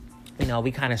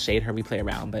 We kind of shade her, we play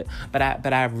around, but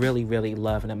I really, really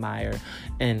love and admire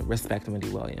and respect Wendy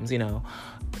Williams,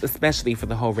 especially for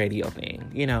the whole radio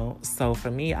thing, So for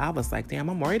me, I was like, damn,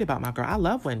 I'm worried about my girl. I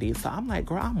love Wendy. So I'm like,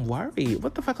 girl, I'm worried.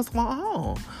 What the fuck is going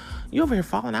on? You over here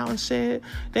falling out and shit.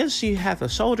 Then she has a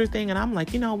shoulder thing, and I'm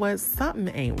like, you know what? Something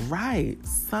ain't right.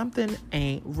 Something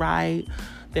ain't right.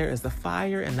 There is a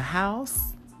fire in the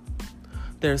house.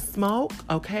 There's smoke,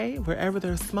 okay? Wherever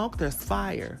there's smoke, there's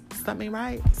fire. Something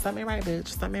right? Something right, bitch.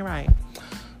 Something right.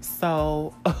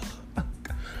 So,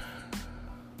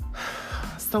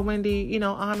 Wendy,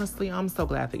 honestly, I'm so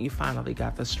glad that you finally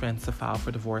got the strength to file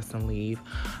for divorce and leave.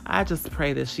 I just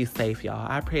pray that she's safe, y'all.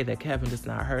 I pray that Kevin does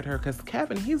not hurt her, because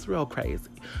Kevin, he's real crazy.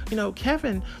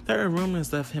 Kevin, there are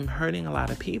rumors of him hurting a lot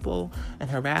of people and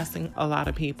harassing a lot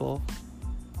of people.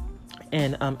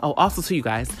 And, also to you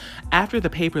guys, after the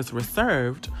papers were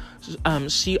served,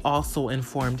 she also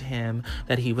informed him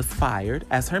that he was fired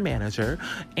as her manager.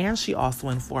 And she also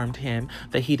informed him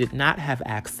that he did not have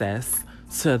access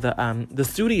to the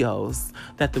studios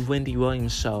that the Wendy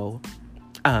Williams show,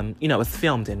 is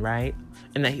filmed in, right?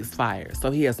 And that he's fired.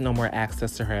 So he has no more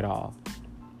access to her at all.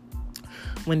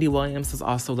 Wendy Williams has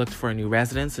also looked for a new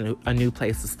residence and a new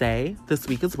place to stay this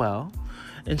week as well.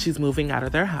 And she's moving out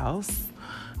of their house.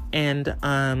 And,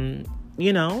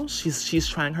 she's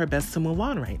trying her best to move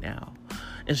on right now.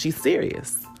 And she's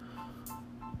serious.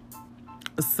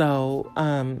 So,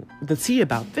 the tea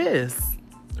about this,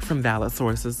 from valid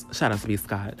sources, shout out to B.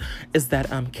 Scott, is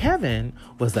that Kevin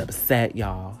was upset,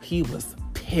 y'all. He was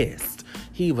pissed.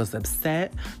 He was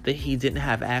upset that he didn't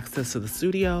have access to the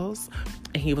studios.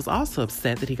 And he was also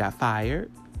upset that he got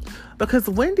fired. Because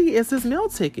Wendy is his meal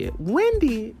ticket.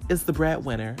 Wendy is the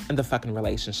breadwinner in the fucking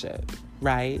relationship,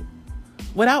 right?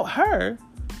 Without her,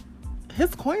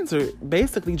 his coins are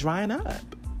basically drying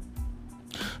up.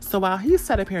 So while he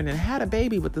sat up here and had a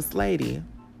baby with this lady,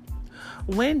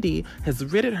 Wendy has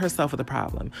ridded herself of the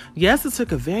problem. Yes, it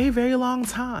took a very, very long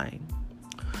time.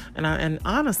 And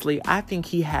honestly, I think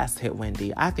he has hit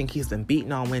Wendy. I think he's been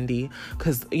beating on Wendy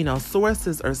because,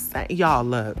 sources are saying, y'all,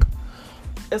 look.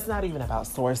 It's not even about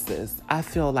sources. I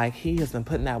feel like he has been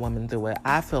putting that woman through it.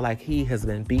 I feel like he has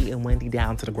been beating Wendy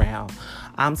down to the ground.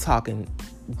 I'm talking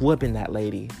whooping that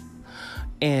lady.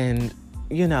 And,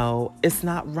 it's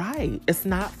not right. It's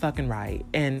not fucking right.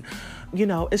 And,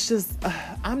 it's just,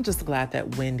 I'm just glad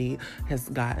that Wendy has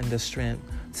gotten the strength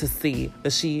to see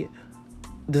that she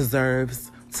deserves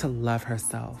to love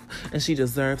herself. And she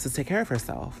deserves to take care of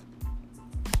herself.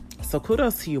 So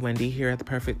kudos to you, Wendy, here at The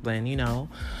Perfect Blend,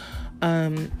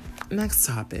 Next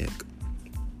topic.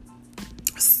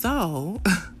 So,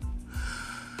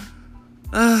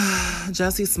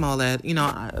 Jussie Smollett,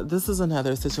 this is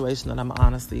another situation that I'm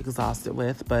honestly exhausted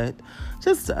with, but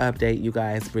just to update you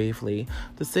guys briefly,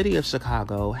 the city of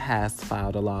Chicago has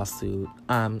filed a lawsuit.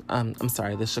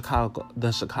 The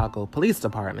Chicago Police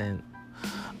Department,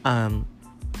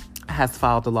 has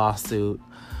filed a lawsuit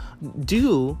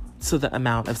due to the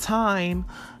amount of time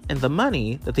and the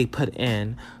money that they put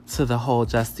in to the whole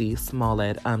Jussie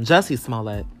Smollett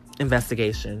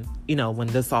investigation, when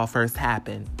this all first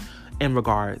happened in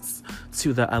regards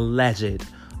to the alleged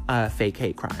fake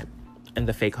hate crime and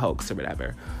the fake hoax or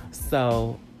whatever.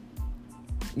 So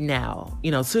now,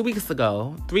 3 weeks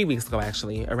ago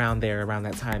actually, around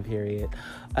that time period,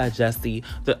 Jussie,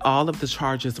 all of the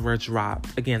charges were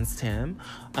dropped against him.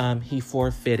 He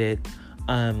forfeited,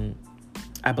 I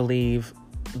believe,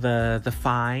 the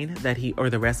fine that or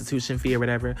the restitution fee or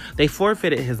whatever. They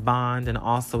forfeited his bond, and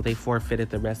also they forfeited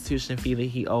the restitution fee that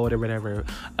he owed or whatever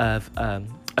of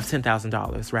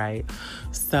 $10,000, right?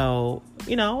 So,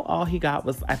 all he got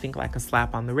was, I think, like a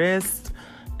slap on the wrist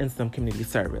and some community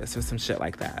service or some shit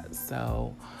like that.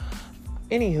 So,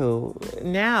 anywho,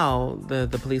 now the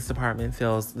police department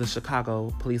the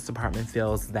Chicago Police Department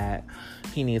feels that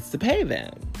he needs to pay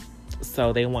them.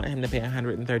 So they want him to pay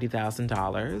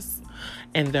 $130,000.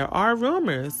 And there are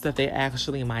rumors that they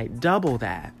actually might double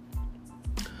that,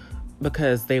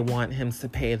 because they want him to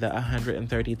pay the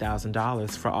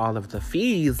 $130,000 for all of the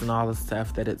fees and all the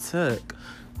stuff that it took,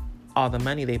 all the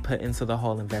money they put into the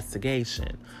whole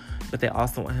investigation. But they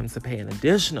also want him to pay an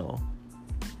additional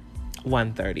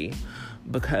 $130,000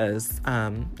 because,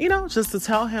 just to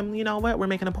tell him, what, we're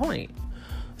making a point.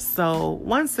 So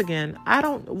once again,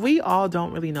 we all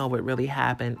don't really know what really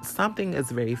happened. Something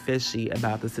is very fishy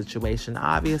about the situation,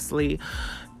 obviously.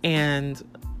 And,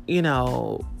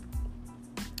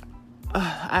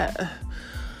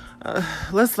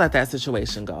 let's let that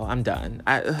situation go. I'm done.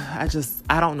 I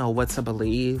don't know what to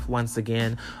believe. Once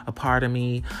again, a part of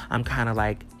me, I'm kind of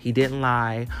like, he didn't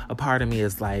lie. A part of me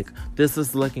is like, this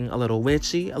is looking a little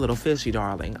witchy, a little fishy,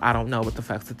 darling. I don't know what the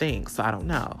fuck to think, so I don't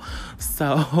know.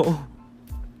 So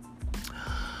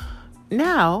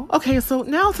now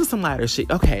to some lighter shit.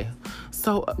 Okay,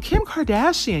 so Kim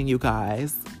Kardashian, you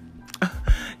guys.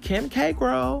 Kim K,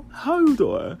 girl, how you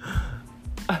doing?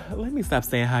 Let me stop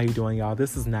saying how you doing, y'all.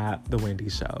 This is not the Wendy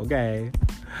show, okay?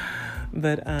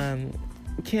 But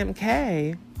Kim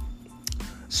K,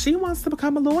 she wants to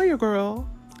become a lawyer, girl.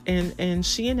 And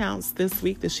she announced this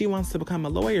week that she wants to become a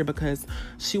lawyer because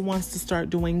she wants to start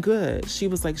doing good. She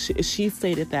was like, she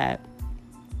stated that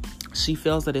she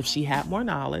feels that if she had more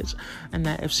knowledge and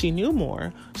that if she knew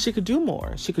more, she could do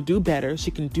more. She could do better.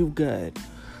 She can do good.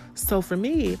 So for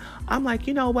me, I'm like,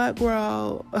 you know what,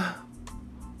 girl?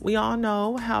 We all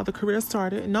know how the career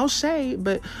started. No shade,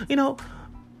 but,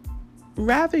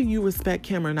 rather you respect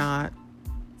Kim or not,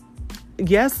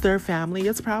 yes, their family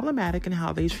is problematic in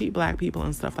how they treat Black people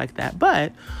and stuff like that.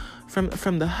 But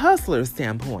from the hustler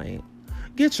standpoint,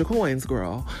 get your coins,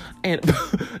 girl. And,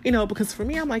 because for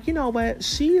me, I'm like, you know what?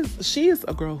 She's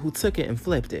a girl who took it and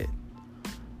flipped it.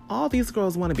 All these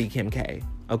girls want to be Kim K,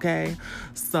 okay?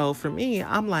 So for me,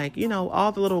 I'm like,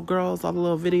 all the little girls, all the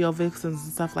little video vixens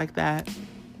and stuff like that.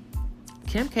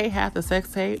 Kim K had the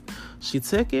sex tape. She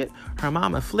took it. Her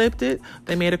mama flipped it.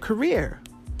 They made a career.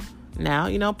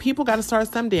 Now, people got to start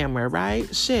some damn where,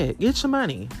 right? Shit, get your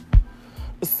money.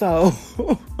 So,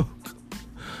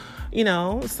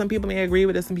 some people may agree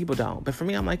with it, some people don't. But for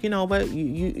me, I'm like, you know what?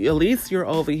 You at least you're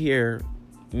over here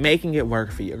making it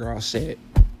work for you, girl. Shit.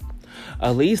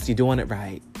 At least you're doing it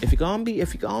right. If you're gonna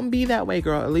be that way,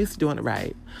 girl, at least you're doing it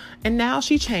right. And now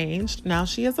she changed. Now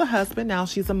she has a husband. Now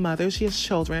she's a mother. She has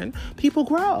children. People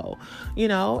grow,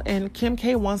 and Kim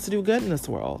K wants to do good in this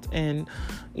world. And,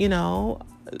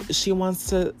 she wants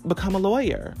to become a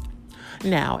lawyer.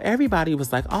 Now, everybody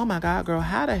was like, oh my God, girl,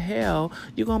 how the hell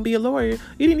you gonna be a lawyer?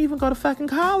 You didn't even go to fucking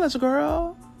college,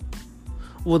 girl.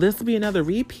 Will this be another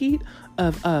repeat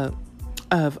of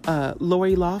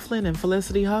Lori Loughlin and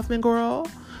Felicity Huffman, girl?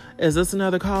 Is this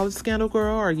another college scandal,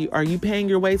 girl? Are you paying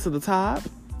your way to the top?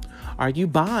 Are you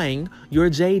buying your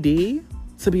JD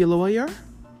to be a lawyer?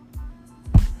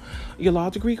 Your law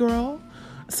degree, girl?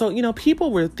 So,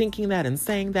 people were thinking that and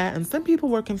saying that, and some people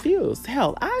were confused.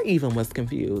 Hell, I even was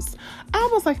confused. I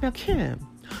was like, now, Kim,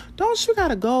 don't you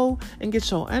gotta go and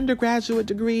get your undergraduate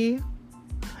degree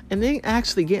and then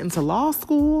actually get into law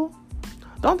school?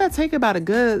 Don't that take about a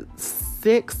good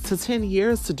 6 to 10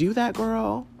 years to do that,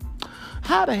 girl?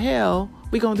 How the hell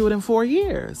we gonna do it in 4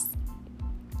 years?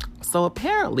 So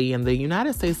apparently in the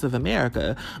United States of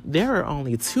America, there are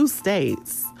only 2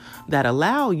 states that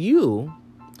allow you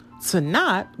to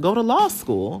not go to law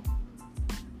school,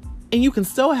 and you can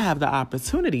still have the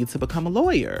opportunity to become a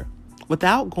lawyer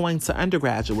without going to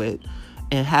undergraduate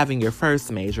and having your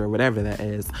first major, or whatever that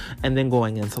is, and then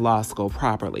going into law school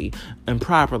properly and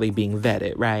properly being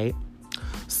vetted, right?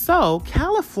 So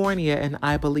California and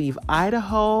I believe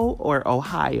Idaho or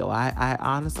Ohio, I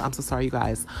honestly, I'm so sorry, you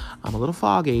guys, I'm a little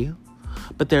foggy,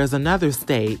 but there's another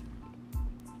state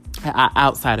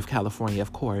outside of California,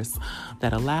 of course,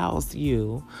 that allows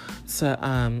you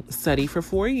to study for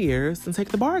 4 years and take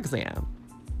the bar exam.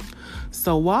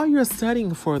 So while you're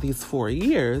studying for these 4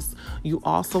 years, you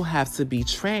also have to be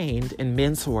trained and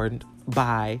mentored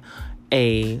by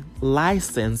a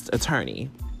licensed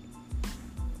attorney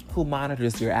who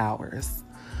monitors your hours.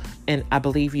 And I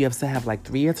believe you have to have like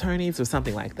 3 attorneys or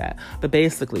something like that. But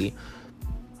basically,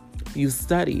 you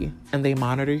study and they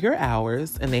monitor your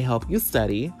hours and they help you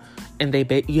study, and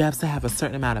you have to have a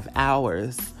certain amount of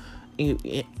hours,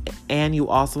 and you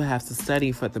also have to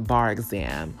study for the bar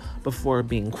exam before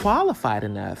being qualified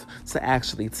enough to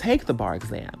actually take the bar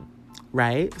exam,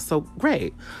 right? So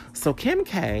great. So Kim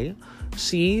K,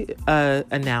 she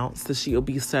announced that she'll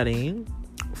be studying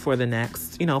for the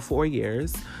next 4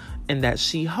 years, and that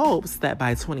she hopes that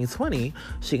by 2020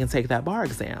 she can take that bar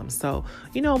exam. So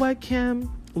you know what, Kim?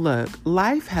 Look,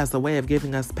 life has a way of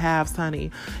giving us paths,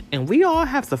 honey, and we all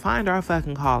have to find our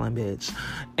fucking calling, bitch.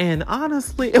 And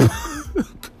honestly,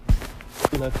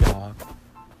 look, y'all,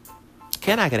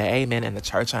 can I get an amen in the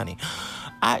church, honey?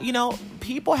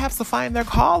 People have to find their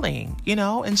calling,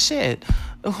 and shit.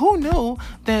 Who knew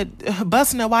that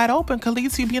busting it wide open could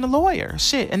lead to you being a lawyer?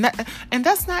 Shit. And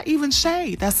that's not even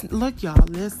shade. Look, y'all,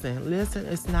 listen,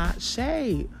 it's not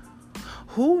shade.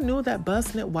 Who knew that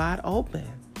busting it wide open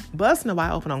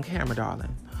on camera,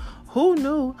 darling? Who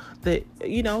knew that,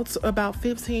 about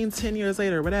 10 years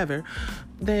later or whatever,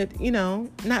 that,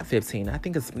 not 15, I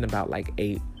think it's been about like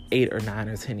 8 or 9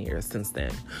 or 10 years since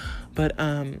then. But,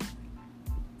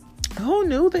 who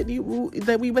knew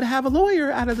that we would have a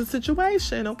lawyer out of the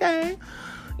situation? Okay.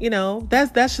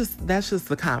 That's just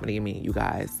the comedy in me, you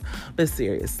guys. But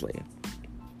seriously,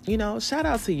 shout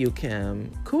out to you,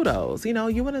 Kim. Kudos.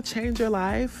 You want to change your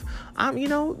life.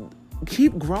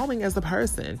 Keep growing as a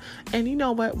person. And you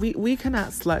know what? We cannot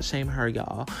slut shame her,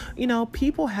 y'all.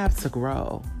 People have to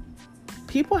grow.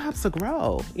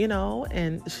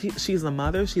 And she's a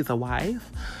mother, she's a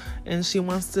wife. and she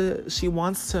wants to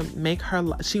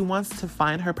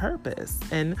find her purpose.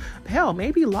 And hell,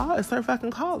 maybe law is her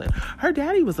fucking calling. Her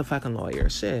daddy was a fucking lawyer.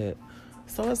 Shit.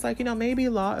 So it's like, maybe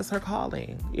law is her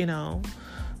calling,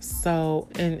 So,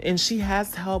 and she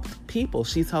has helped people.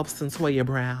 She's helped Cyntoia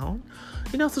Brown,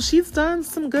 so she's done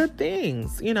some good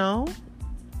things,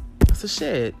 So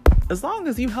shit, as long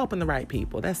as you helping the right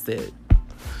people, that's it.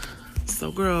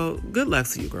 So girl, good luck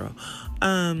to you, girl.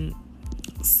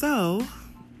 So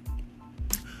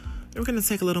we're going to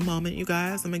take a little moment, you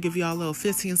guys. I'm going to give y'all a little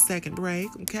 15-second break,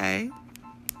 okay?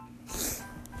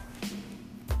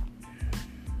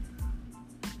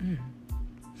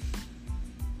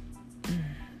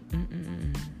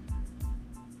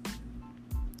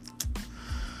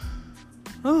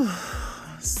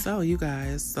 So, you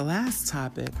guys, the last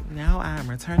topic, now I'm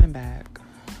returning back.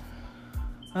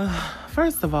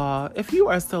 First of all, if you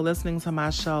are still listening to my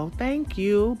show, thank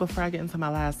you. Before I get into my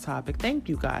last topic, thank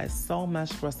you guys so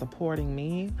much for supporting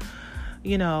me.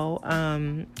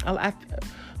 For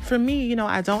me,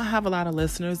 I don't have a lot of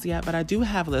listeners yet, but I do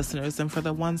have listeners. And for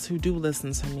the ones who do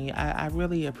listen to me, I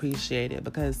really appreciate it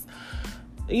because,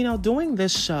 doing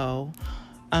this show,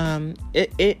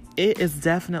 it is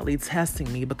definitely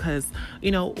testing me because,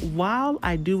 while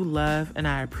I do love and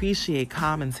I appreciate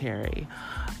commentary,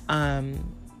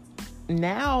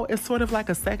 now it's sort of like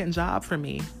a second job for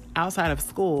me outside of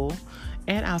school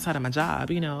and outside of my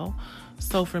job,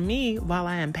 So for me, while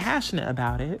I am passionate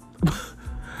about it,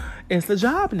 it's a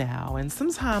job now. And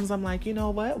sometimes I'm like, you know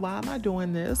what? Why am I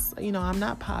doing this? I'm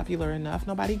not popular enough.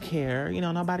 Nobody care.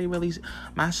 Nobody really,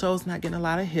 my show's not getting a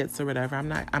lot of hits or whatever.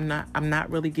 I'm not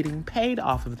really getting paid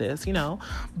off of this,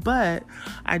 but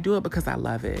I do it because I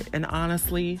love it. And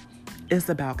honestly, it's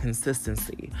about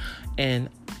consistency. And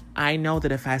I know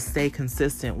that if I stay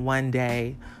consistent, one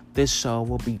day this show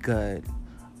will be good.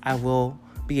 I will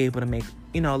be able to make,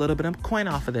 a little bit of coin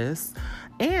off of this.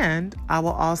 And I will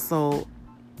also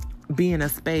be in a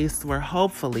space where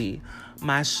hopefully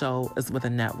my show is with a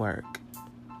network,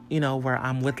 where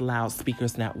I'm with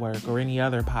Loudspeakers Network or any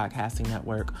other podcasting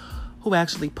network who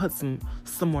actually put some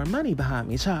more money behind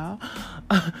me, child.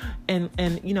 and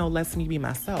lets me be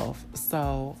myself.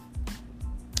 So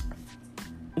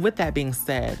with that being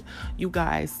said, you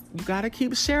guys, you got to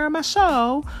keep sharing my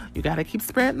show. You got to keep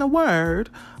spreading the word.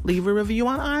 Leave a review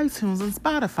on iTunes and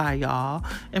Spotify, y'all.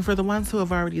 And for the ones who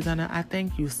have already done it, I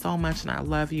thank you so much and I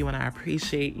love you and I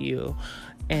appreciate you.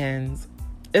 And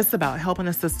it's about helping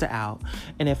a sister out.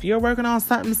 And if you're working on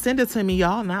something, send it to me,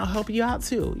 y'all, and I'll help you out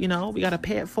too. We got to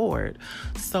pay it forward.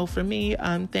 So for me,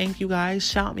 thank you guys.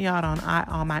 Shout me out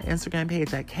on my Instagram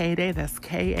page at Kaeday. That's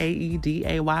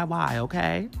Kaedyay,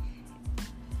 okay?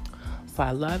 So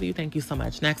I love you. Thank you so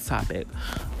much. Next topic.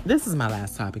 This is my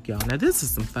last topic, y'all. Now, this is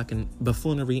some fucking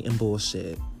buffoonery and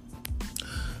bullshit.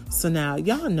 So now,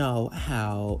 y'all know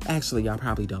how... Actually, y'all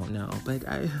probably don't know. But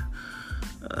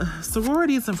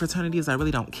sororities and fraternities, I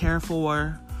really don't care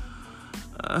for.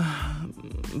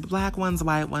 Black ones,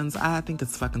 white ones, I think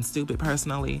it's fucking stupid,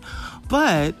 personally.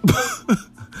 But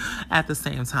at the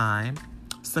same time,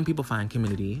 some people find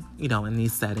community, in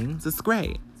these settings. It's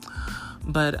great.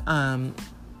 But...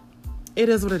 it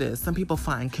is what it is. Some people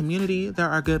find community. There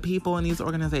are good people in these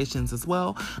organizations as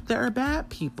well. There are bad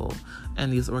people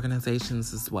in these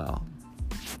organizations as well.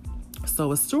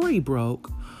 So a story broke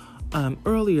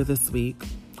earlier this week.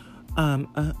 An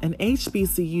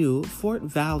HBCU, Fort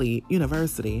Valley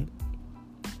University,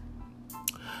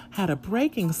 had a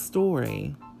breaking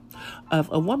story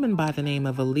of a woman by the name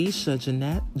of Alicia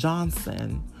Jeanette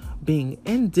Johnson being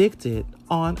indicted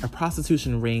on a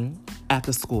prostitution ring at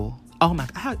the school. Oh my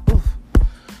God. Oof.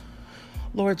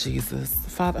 Lord Jesus,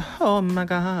 Father, oh my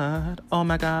God, oh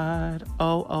my God,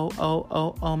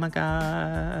 oh my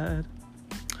God.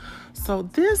 So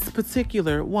this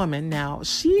particular woman, now,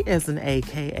 she is an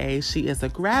AKA, she is a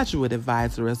graduate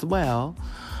advisor as well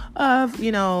of,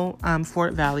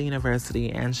 Fort Valley University,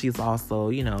 and she's also,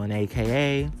 an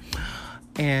AKA.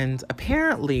 And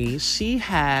apparently she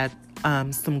had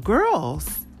some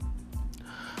girls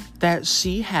that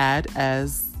she had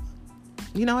as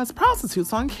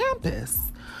prostitutes on campus.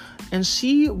 And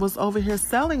she was over here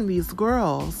selling these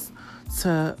girls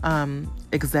to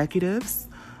executives,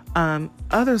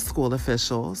 other school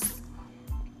officials,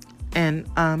 and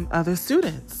other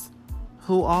students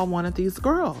who all wanted these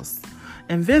girls,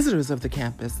 and visitors of the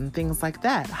campus and things like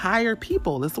that. Hired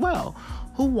people as well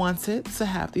who wanted to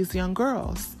have these young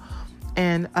girls.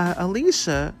 And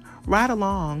Alicia, right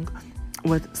along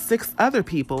with 6 other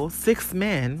people, 6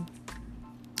 men,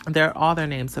 all their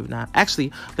names have not,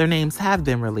 actually, their names have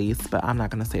been released, but I'm not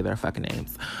going to say their fucking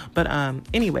names. But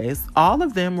anyways, all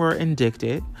of them were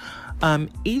indicted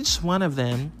Each one of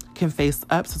them can face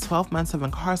up to 12 months of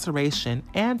incarceration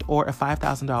and or a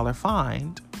 $5,000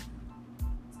 fine.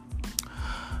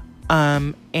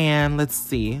 And let's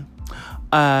see,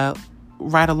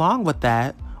 right along with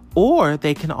that, or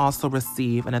they can also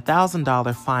receive an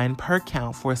 $1,000 fine per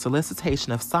count for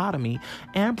solicitation of sodomy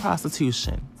and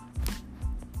prostitution.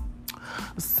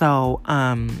 So,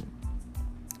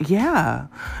 yeah,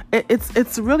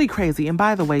 it's really crazy. And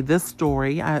by the way, this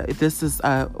story, this is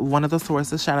one of the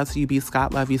sources. Shout out to you, B.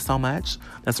 Scott. Love you so much.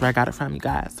 That's where I got it from, you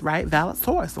guys. Right? Valid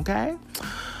source, okay?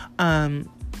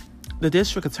 The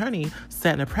district attorney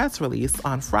said in a press release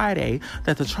on Friday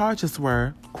that the charges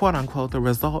were, quote unquote, the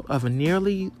result of a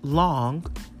nearly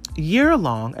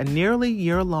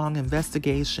year-long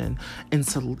investigation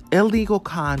into illegal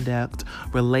conduct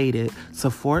related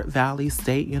to Fort Valley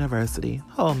State University.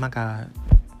 Oh my God.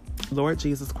 Lord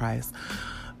Jesus Christ.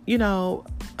 You know,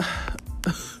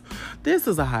 this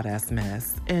is a hot ass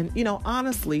mess. And, you know,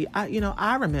 honestly,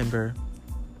 I remember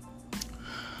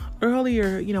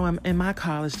earlier, you know, in my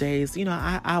college days, you know,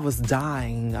 I was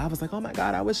dying. I was like, oh my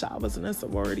God, I wish I was in a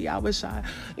sorority. I wish I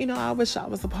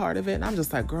was a part of it. And I'm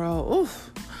just like, girl,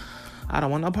 oof, I don't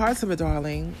want no parts of it,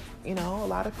 darling. You know, a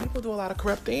lot of people do a lot of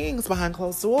corrupt things behind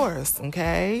closed doors,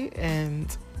 okay?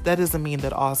 And that doesn't mean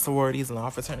that all sororities and all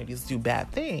fraternities do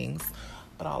bad things.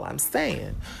 But all I'm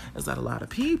saying is that a lot of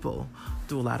people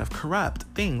do a lot of corrupt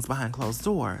things behind closed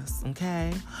doors,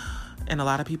 okay? And a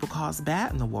lot of people cause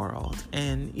bad in the world.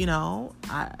 And, you know,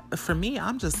 for me,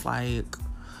 I'm just like,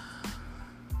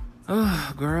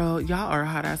 oh, girl, y'all are a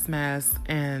hot ass mess.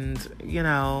 And, you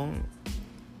know,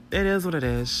 it is what it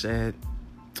is, shit.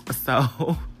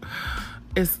 So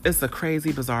it's a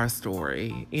crazy, bizarre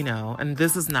story, you know. And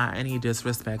this is not any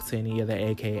disrespect to any of the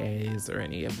AKAs or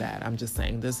any of that. I'm just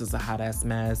saying this is a hot ass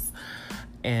mess.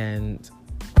 And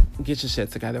get your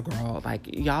shit together, girl. Like,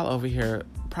 y'all over here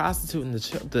prostituting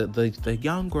the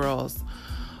young girls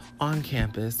on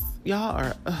campus. Y'all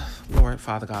are, Lord,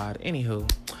 Father God.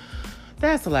 Anywho,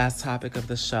 that's the last topic of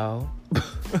the show.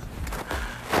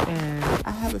 And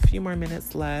I have a few more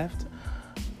minutes left.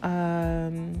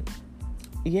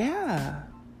 Yeah,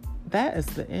 that is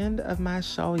the end of my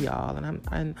show, y'all.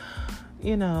 And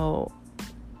you know,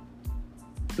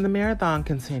 the marathon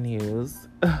continues.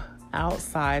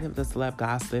 Outside of the celeb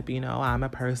gossip, you know, I'm a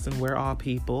person, we're all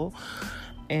people.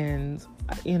 And,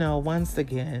 you know, once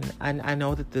again, I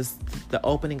know that the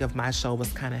opening of my show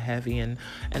was kind of heavy, and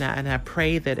I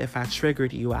pray that if I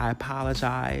triggered you, I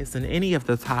apologize. And any of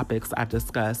the topics I've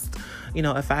discussed, you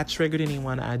know, if I triggered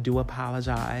anyone, I do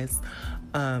apologize.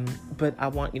 But I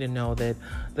want you to know that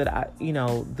I, you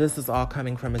know, this is all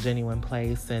coming from a genuine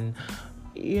place. And,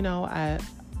 you know,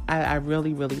 I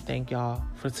really, really thank y'all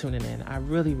for tuning in. I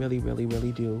really, really, really,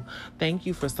 really do. Thank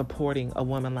you for supporting a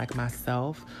woman like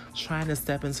myself, trying to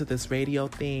step into this radio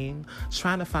thing,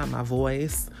 trying to find my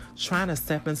voice, trying to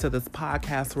step into this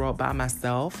podcast world by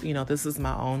myself. You know, this is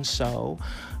my own show.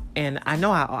 And I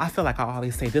know I feel like I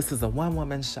always say this is a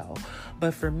one-woman show.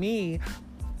 But for me,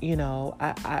 you know,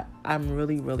 I'm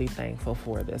really, really thankful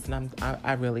for this. And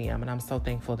I really am. And I'm so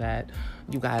thankful that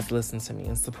you guys listen to me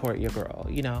and support your girl,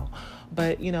 you know.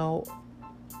 But, you know,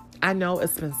 I know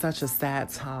it's been such a sad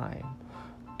time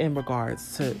in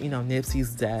regards to, you know,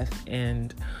 Nipsey's death.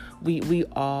 And we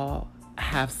all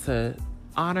have to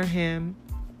honor him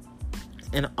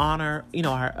and honor, you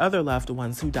know, our other loved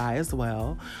ones who die as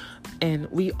well. And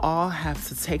we all have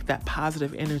to take that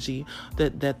positive energy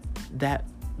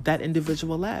that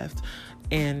individual left.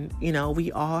 And, you know,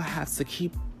 we all have to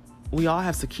keep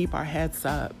our heads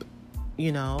up,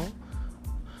 you know.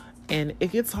 And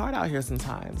it gets hard out here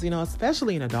sometimes, you know,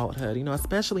 especially in adulthood. You know,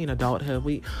 especially in adulthood,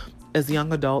 we, as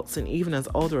young adults and even as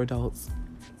older adults,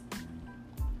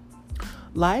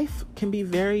 life can be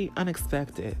very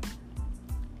unexpected.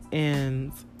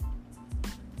 And,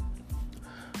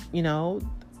 you know,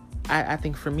 I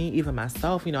think for me, even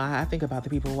myself, you know, I think about the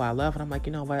people who I love, and I'm like,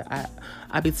 you know what,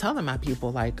 I be telling my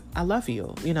people, like, I love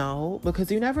you, you know, because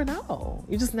you never know.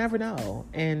 You just never know.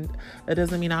 And that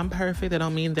doesn't mean I'm perfect. That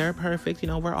don't mean they're perfect. You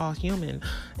know, we're all human.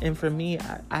 And for me,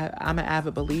 I'm an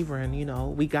avid believer in, you know,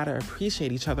 we got to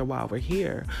appreciate each other while we're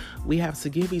here. We have to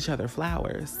give each other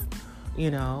flowers,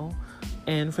 you know.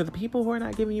 And for the people who are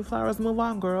not giving you flowers, move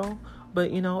on, girl.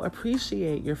 But, you know,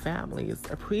 appreciate your families.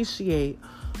 Appreciate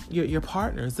your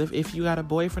partners. If you got a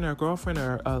boyfriend or a girlfriend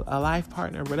or a life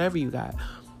partner, whatever you got.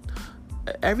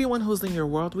 Everyone who's in your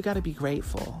world, we got to be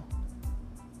grateful.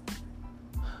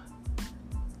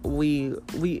 We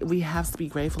have to be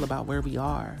grateful about where we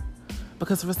are.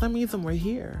 Because for some reason, we're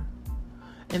here.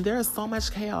 And there is so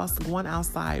much chaos going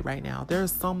outside right now. There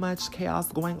is so much chaos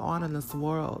going on in this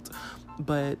world.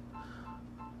 But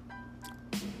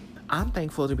I'm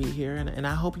thankful to be here, and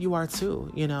I hope you are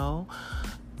too, you know?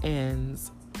 And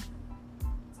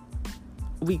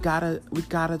we gotta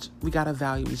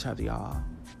value each other, y'all.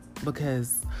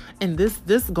 Because, and this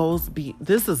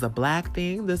is a Black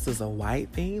thing, this is a white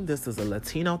thing, this is a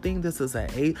Latino thing,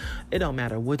 it don't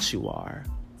matter what you are.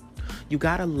 You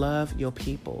gotta love your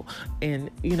people. And,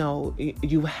 you know,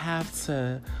 you have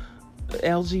to,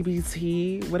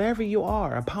 LGBT, whatever you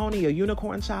are, a pony, a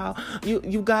unicorn child,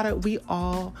 we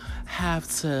all have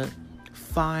to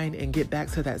find and get back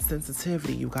to that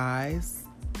sensitivity, you guys.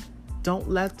 Don't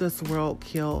let this world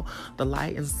kill the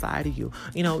light inside of you.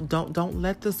 You know, don't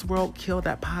let this world kill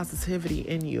that positivity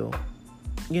in you.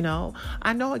 You know,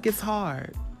 I know it gets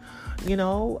hard, you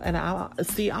know, and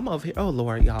I'm over here. Oh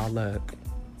Lord, y'all, look,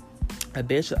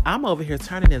 I'm over here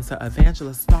turning into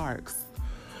Evangelist Starks.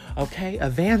 Okay,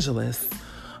 evangelist.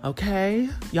 Okay,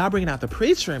 y'all bringing out the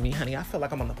preacher in me, honey. I feel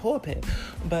like I'm on the pulpit,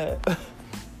 but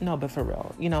no, but for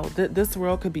real, you know, this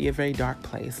world could be a very dark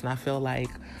place, and I feel like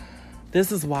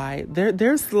this is why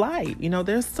there's light. You know,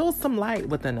 there's still some light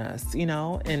within us. You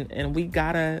know, and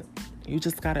you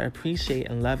just gotta appreciate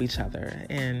and love each other,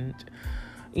 and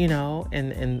you know,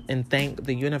 and thank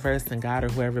the universe and God or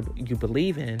whoever you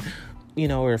believe in. You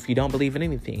know, or if you don't believe in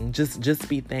anything, just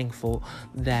be thankful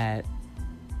that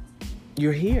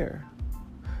you're here.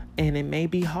 And it may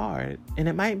be hard, and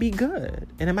it might be good,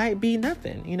 and it might be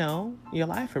nothing, you know, your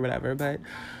life or whatever. But,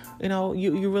 you know,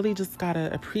 you really just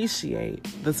gotta appreciate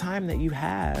the time that you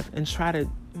have and try to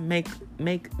make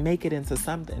it into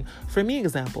something. For me,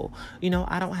 example, you know,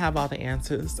 I don't have all the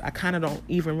answers. I kind of don't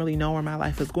even really know where my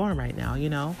life is going right now, you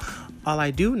know. All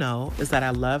I do know is that I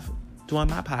love doing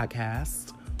my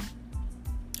podcast.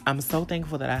 I'm so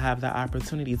thankful that I have the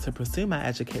opportunity to pursue my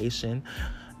education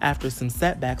after some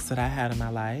setbacks that I had in my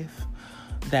life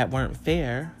that weren't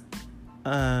fair.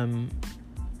 And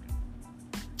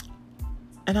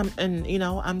you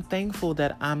know, I'm thankful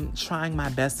that I'm trying my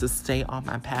best to stay on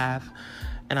my path,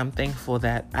 and I'm thankful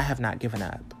that I have not given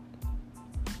up.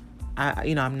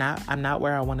 I'm not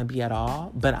where I want to be at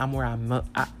all, but I'm where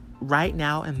right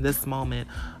now in this moment.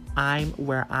 I'm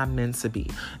where I'm meant to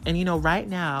be. And you know, right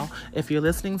now, if you're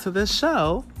listening to this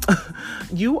show,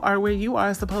 you are where you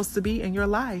are supposed to be in your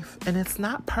life. And it's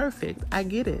not perfect. I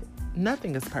get it.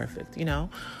 Nothing is perfect, you know,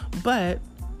 but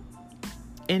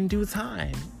in due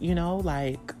time, you know,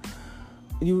 like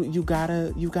you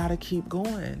gotta keep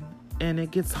going. And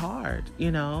it gets hard,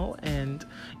 you know, and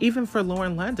even for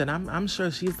Lauren London, I'm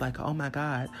sure she's like, oh my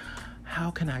God,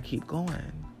 how can I keep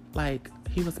going? Like,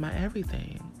 he was my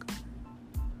everything.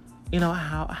 You know,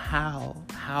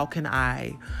 how can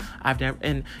I've never,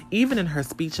 and even in her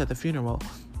speech at the funeral,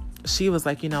 she was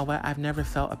like, you know what, I've never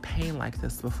felt a pain like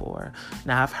this before.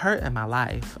 Now, I've hurt in my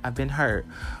life, I've been hurt,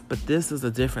 but this is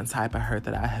a different type of hurt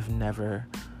that I have never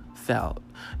felt.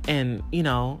 And, you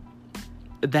know,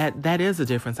 that is a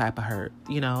different type of hurt.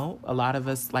 You know, a lot of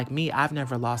us, like me, I've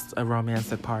never lost a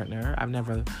romantic partner. I've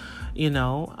never, you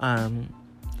know,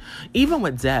 even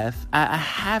with death, I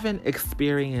haven't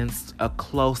experienced a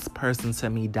close person to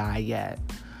me die yet.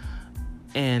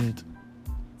 And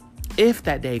if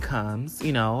that day comes,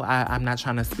 you know, I'm not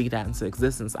trying to speak that into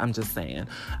existence. I'm just saying,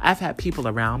 I've had people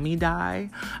around me die.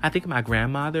 I think my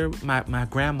grandmother, my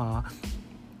grandma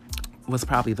was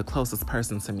probably the closest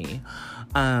person to me.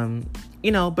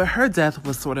 You know, but her death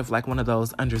was sort of like one of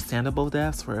those understandable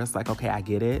deaths where it's like, okay, I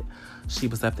get it. She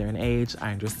was up there in age.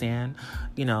 I understand,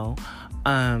 you know.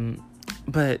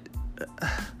 But,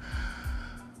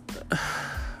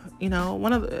 you know,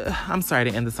 I'm sorry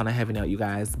to end this on a heavy note, you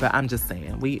guys, but I'm just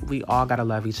saying, we all got to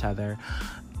love each other,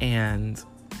 and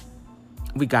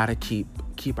we got to keep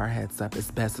our heads up as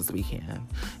best as we can.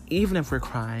 Even if we're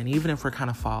crying, even if we're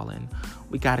kind of falling,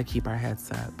 we got to keep our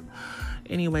heads up.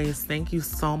 Anyways, thank you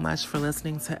so much for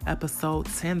listening to episode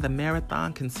 10. The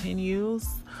marathon continues.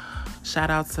 Shout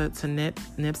out to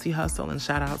Nipsey Hussle, and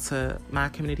shout out to my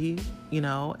community, you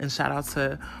know, and shout out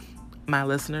to my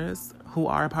listeners who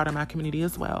are a part of my community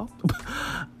as well.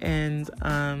 And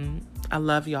I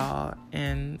love y'all,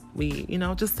 and we, you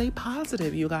know, just stay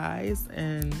positive, you guys,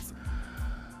 and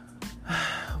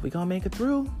we gonna make it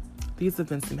through. These have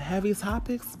been some heavy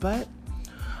topics, but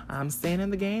I'm staying in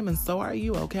the game, and so are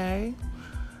you, okay?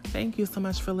 Thank you so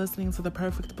much for listening to The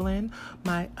Perfect Blend,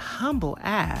 my humble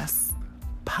ass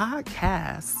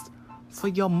podcast for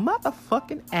your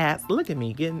motherfucking ass. Look at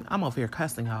me I'm over here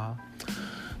cussing, y'all.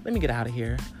 Let me get out of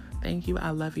here. Thank you.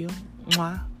 I love you.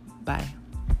 Mwah. Bye.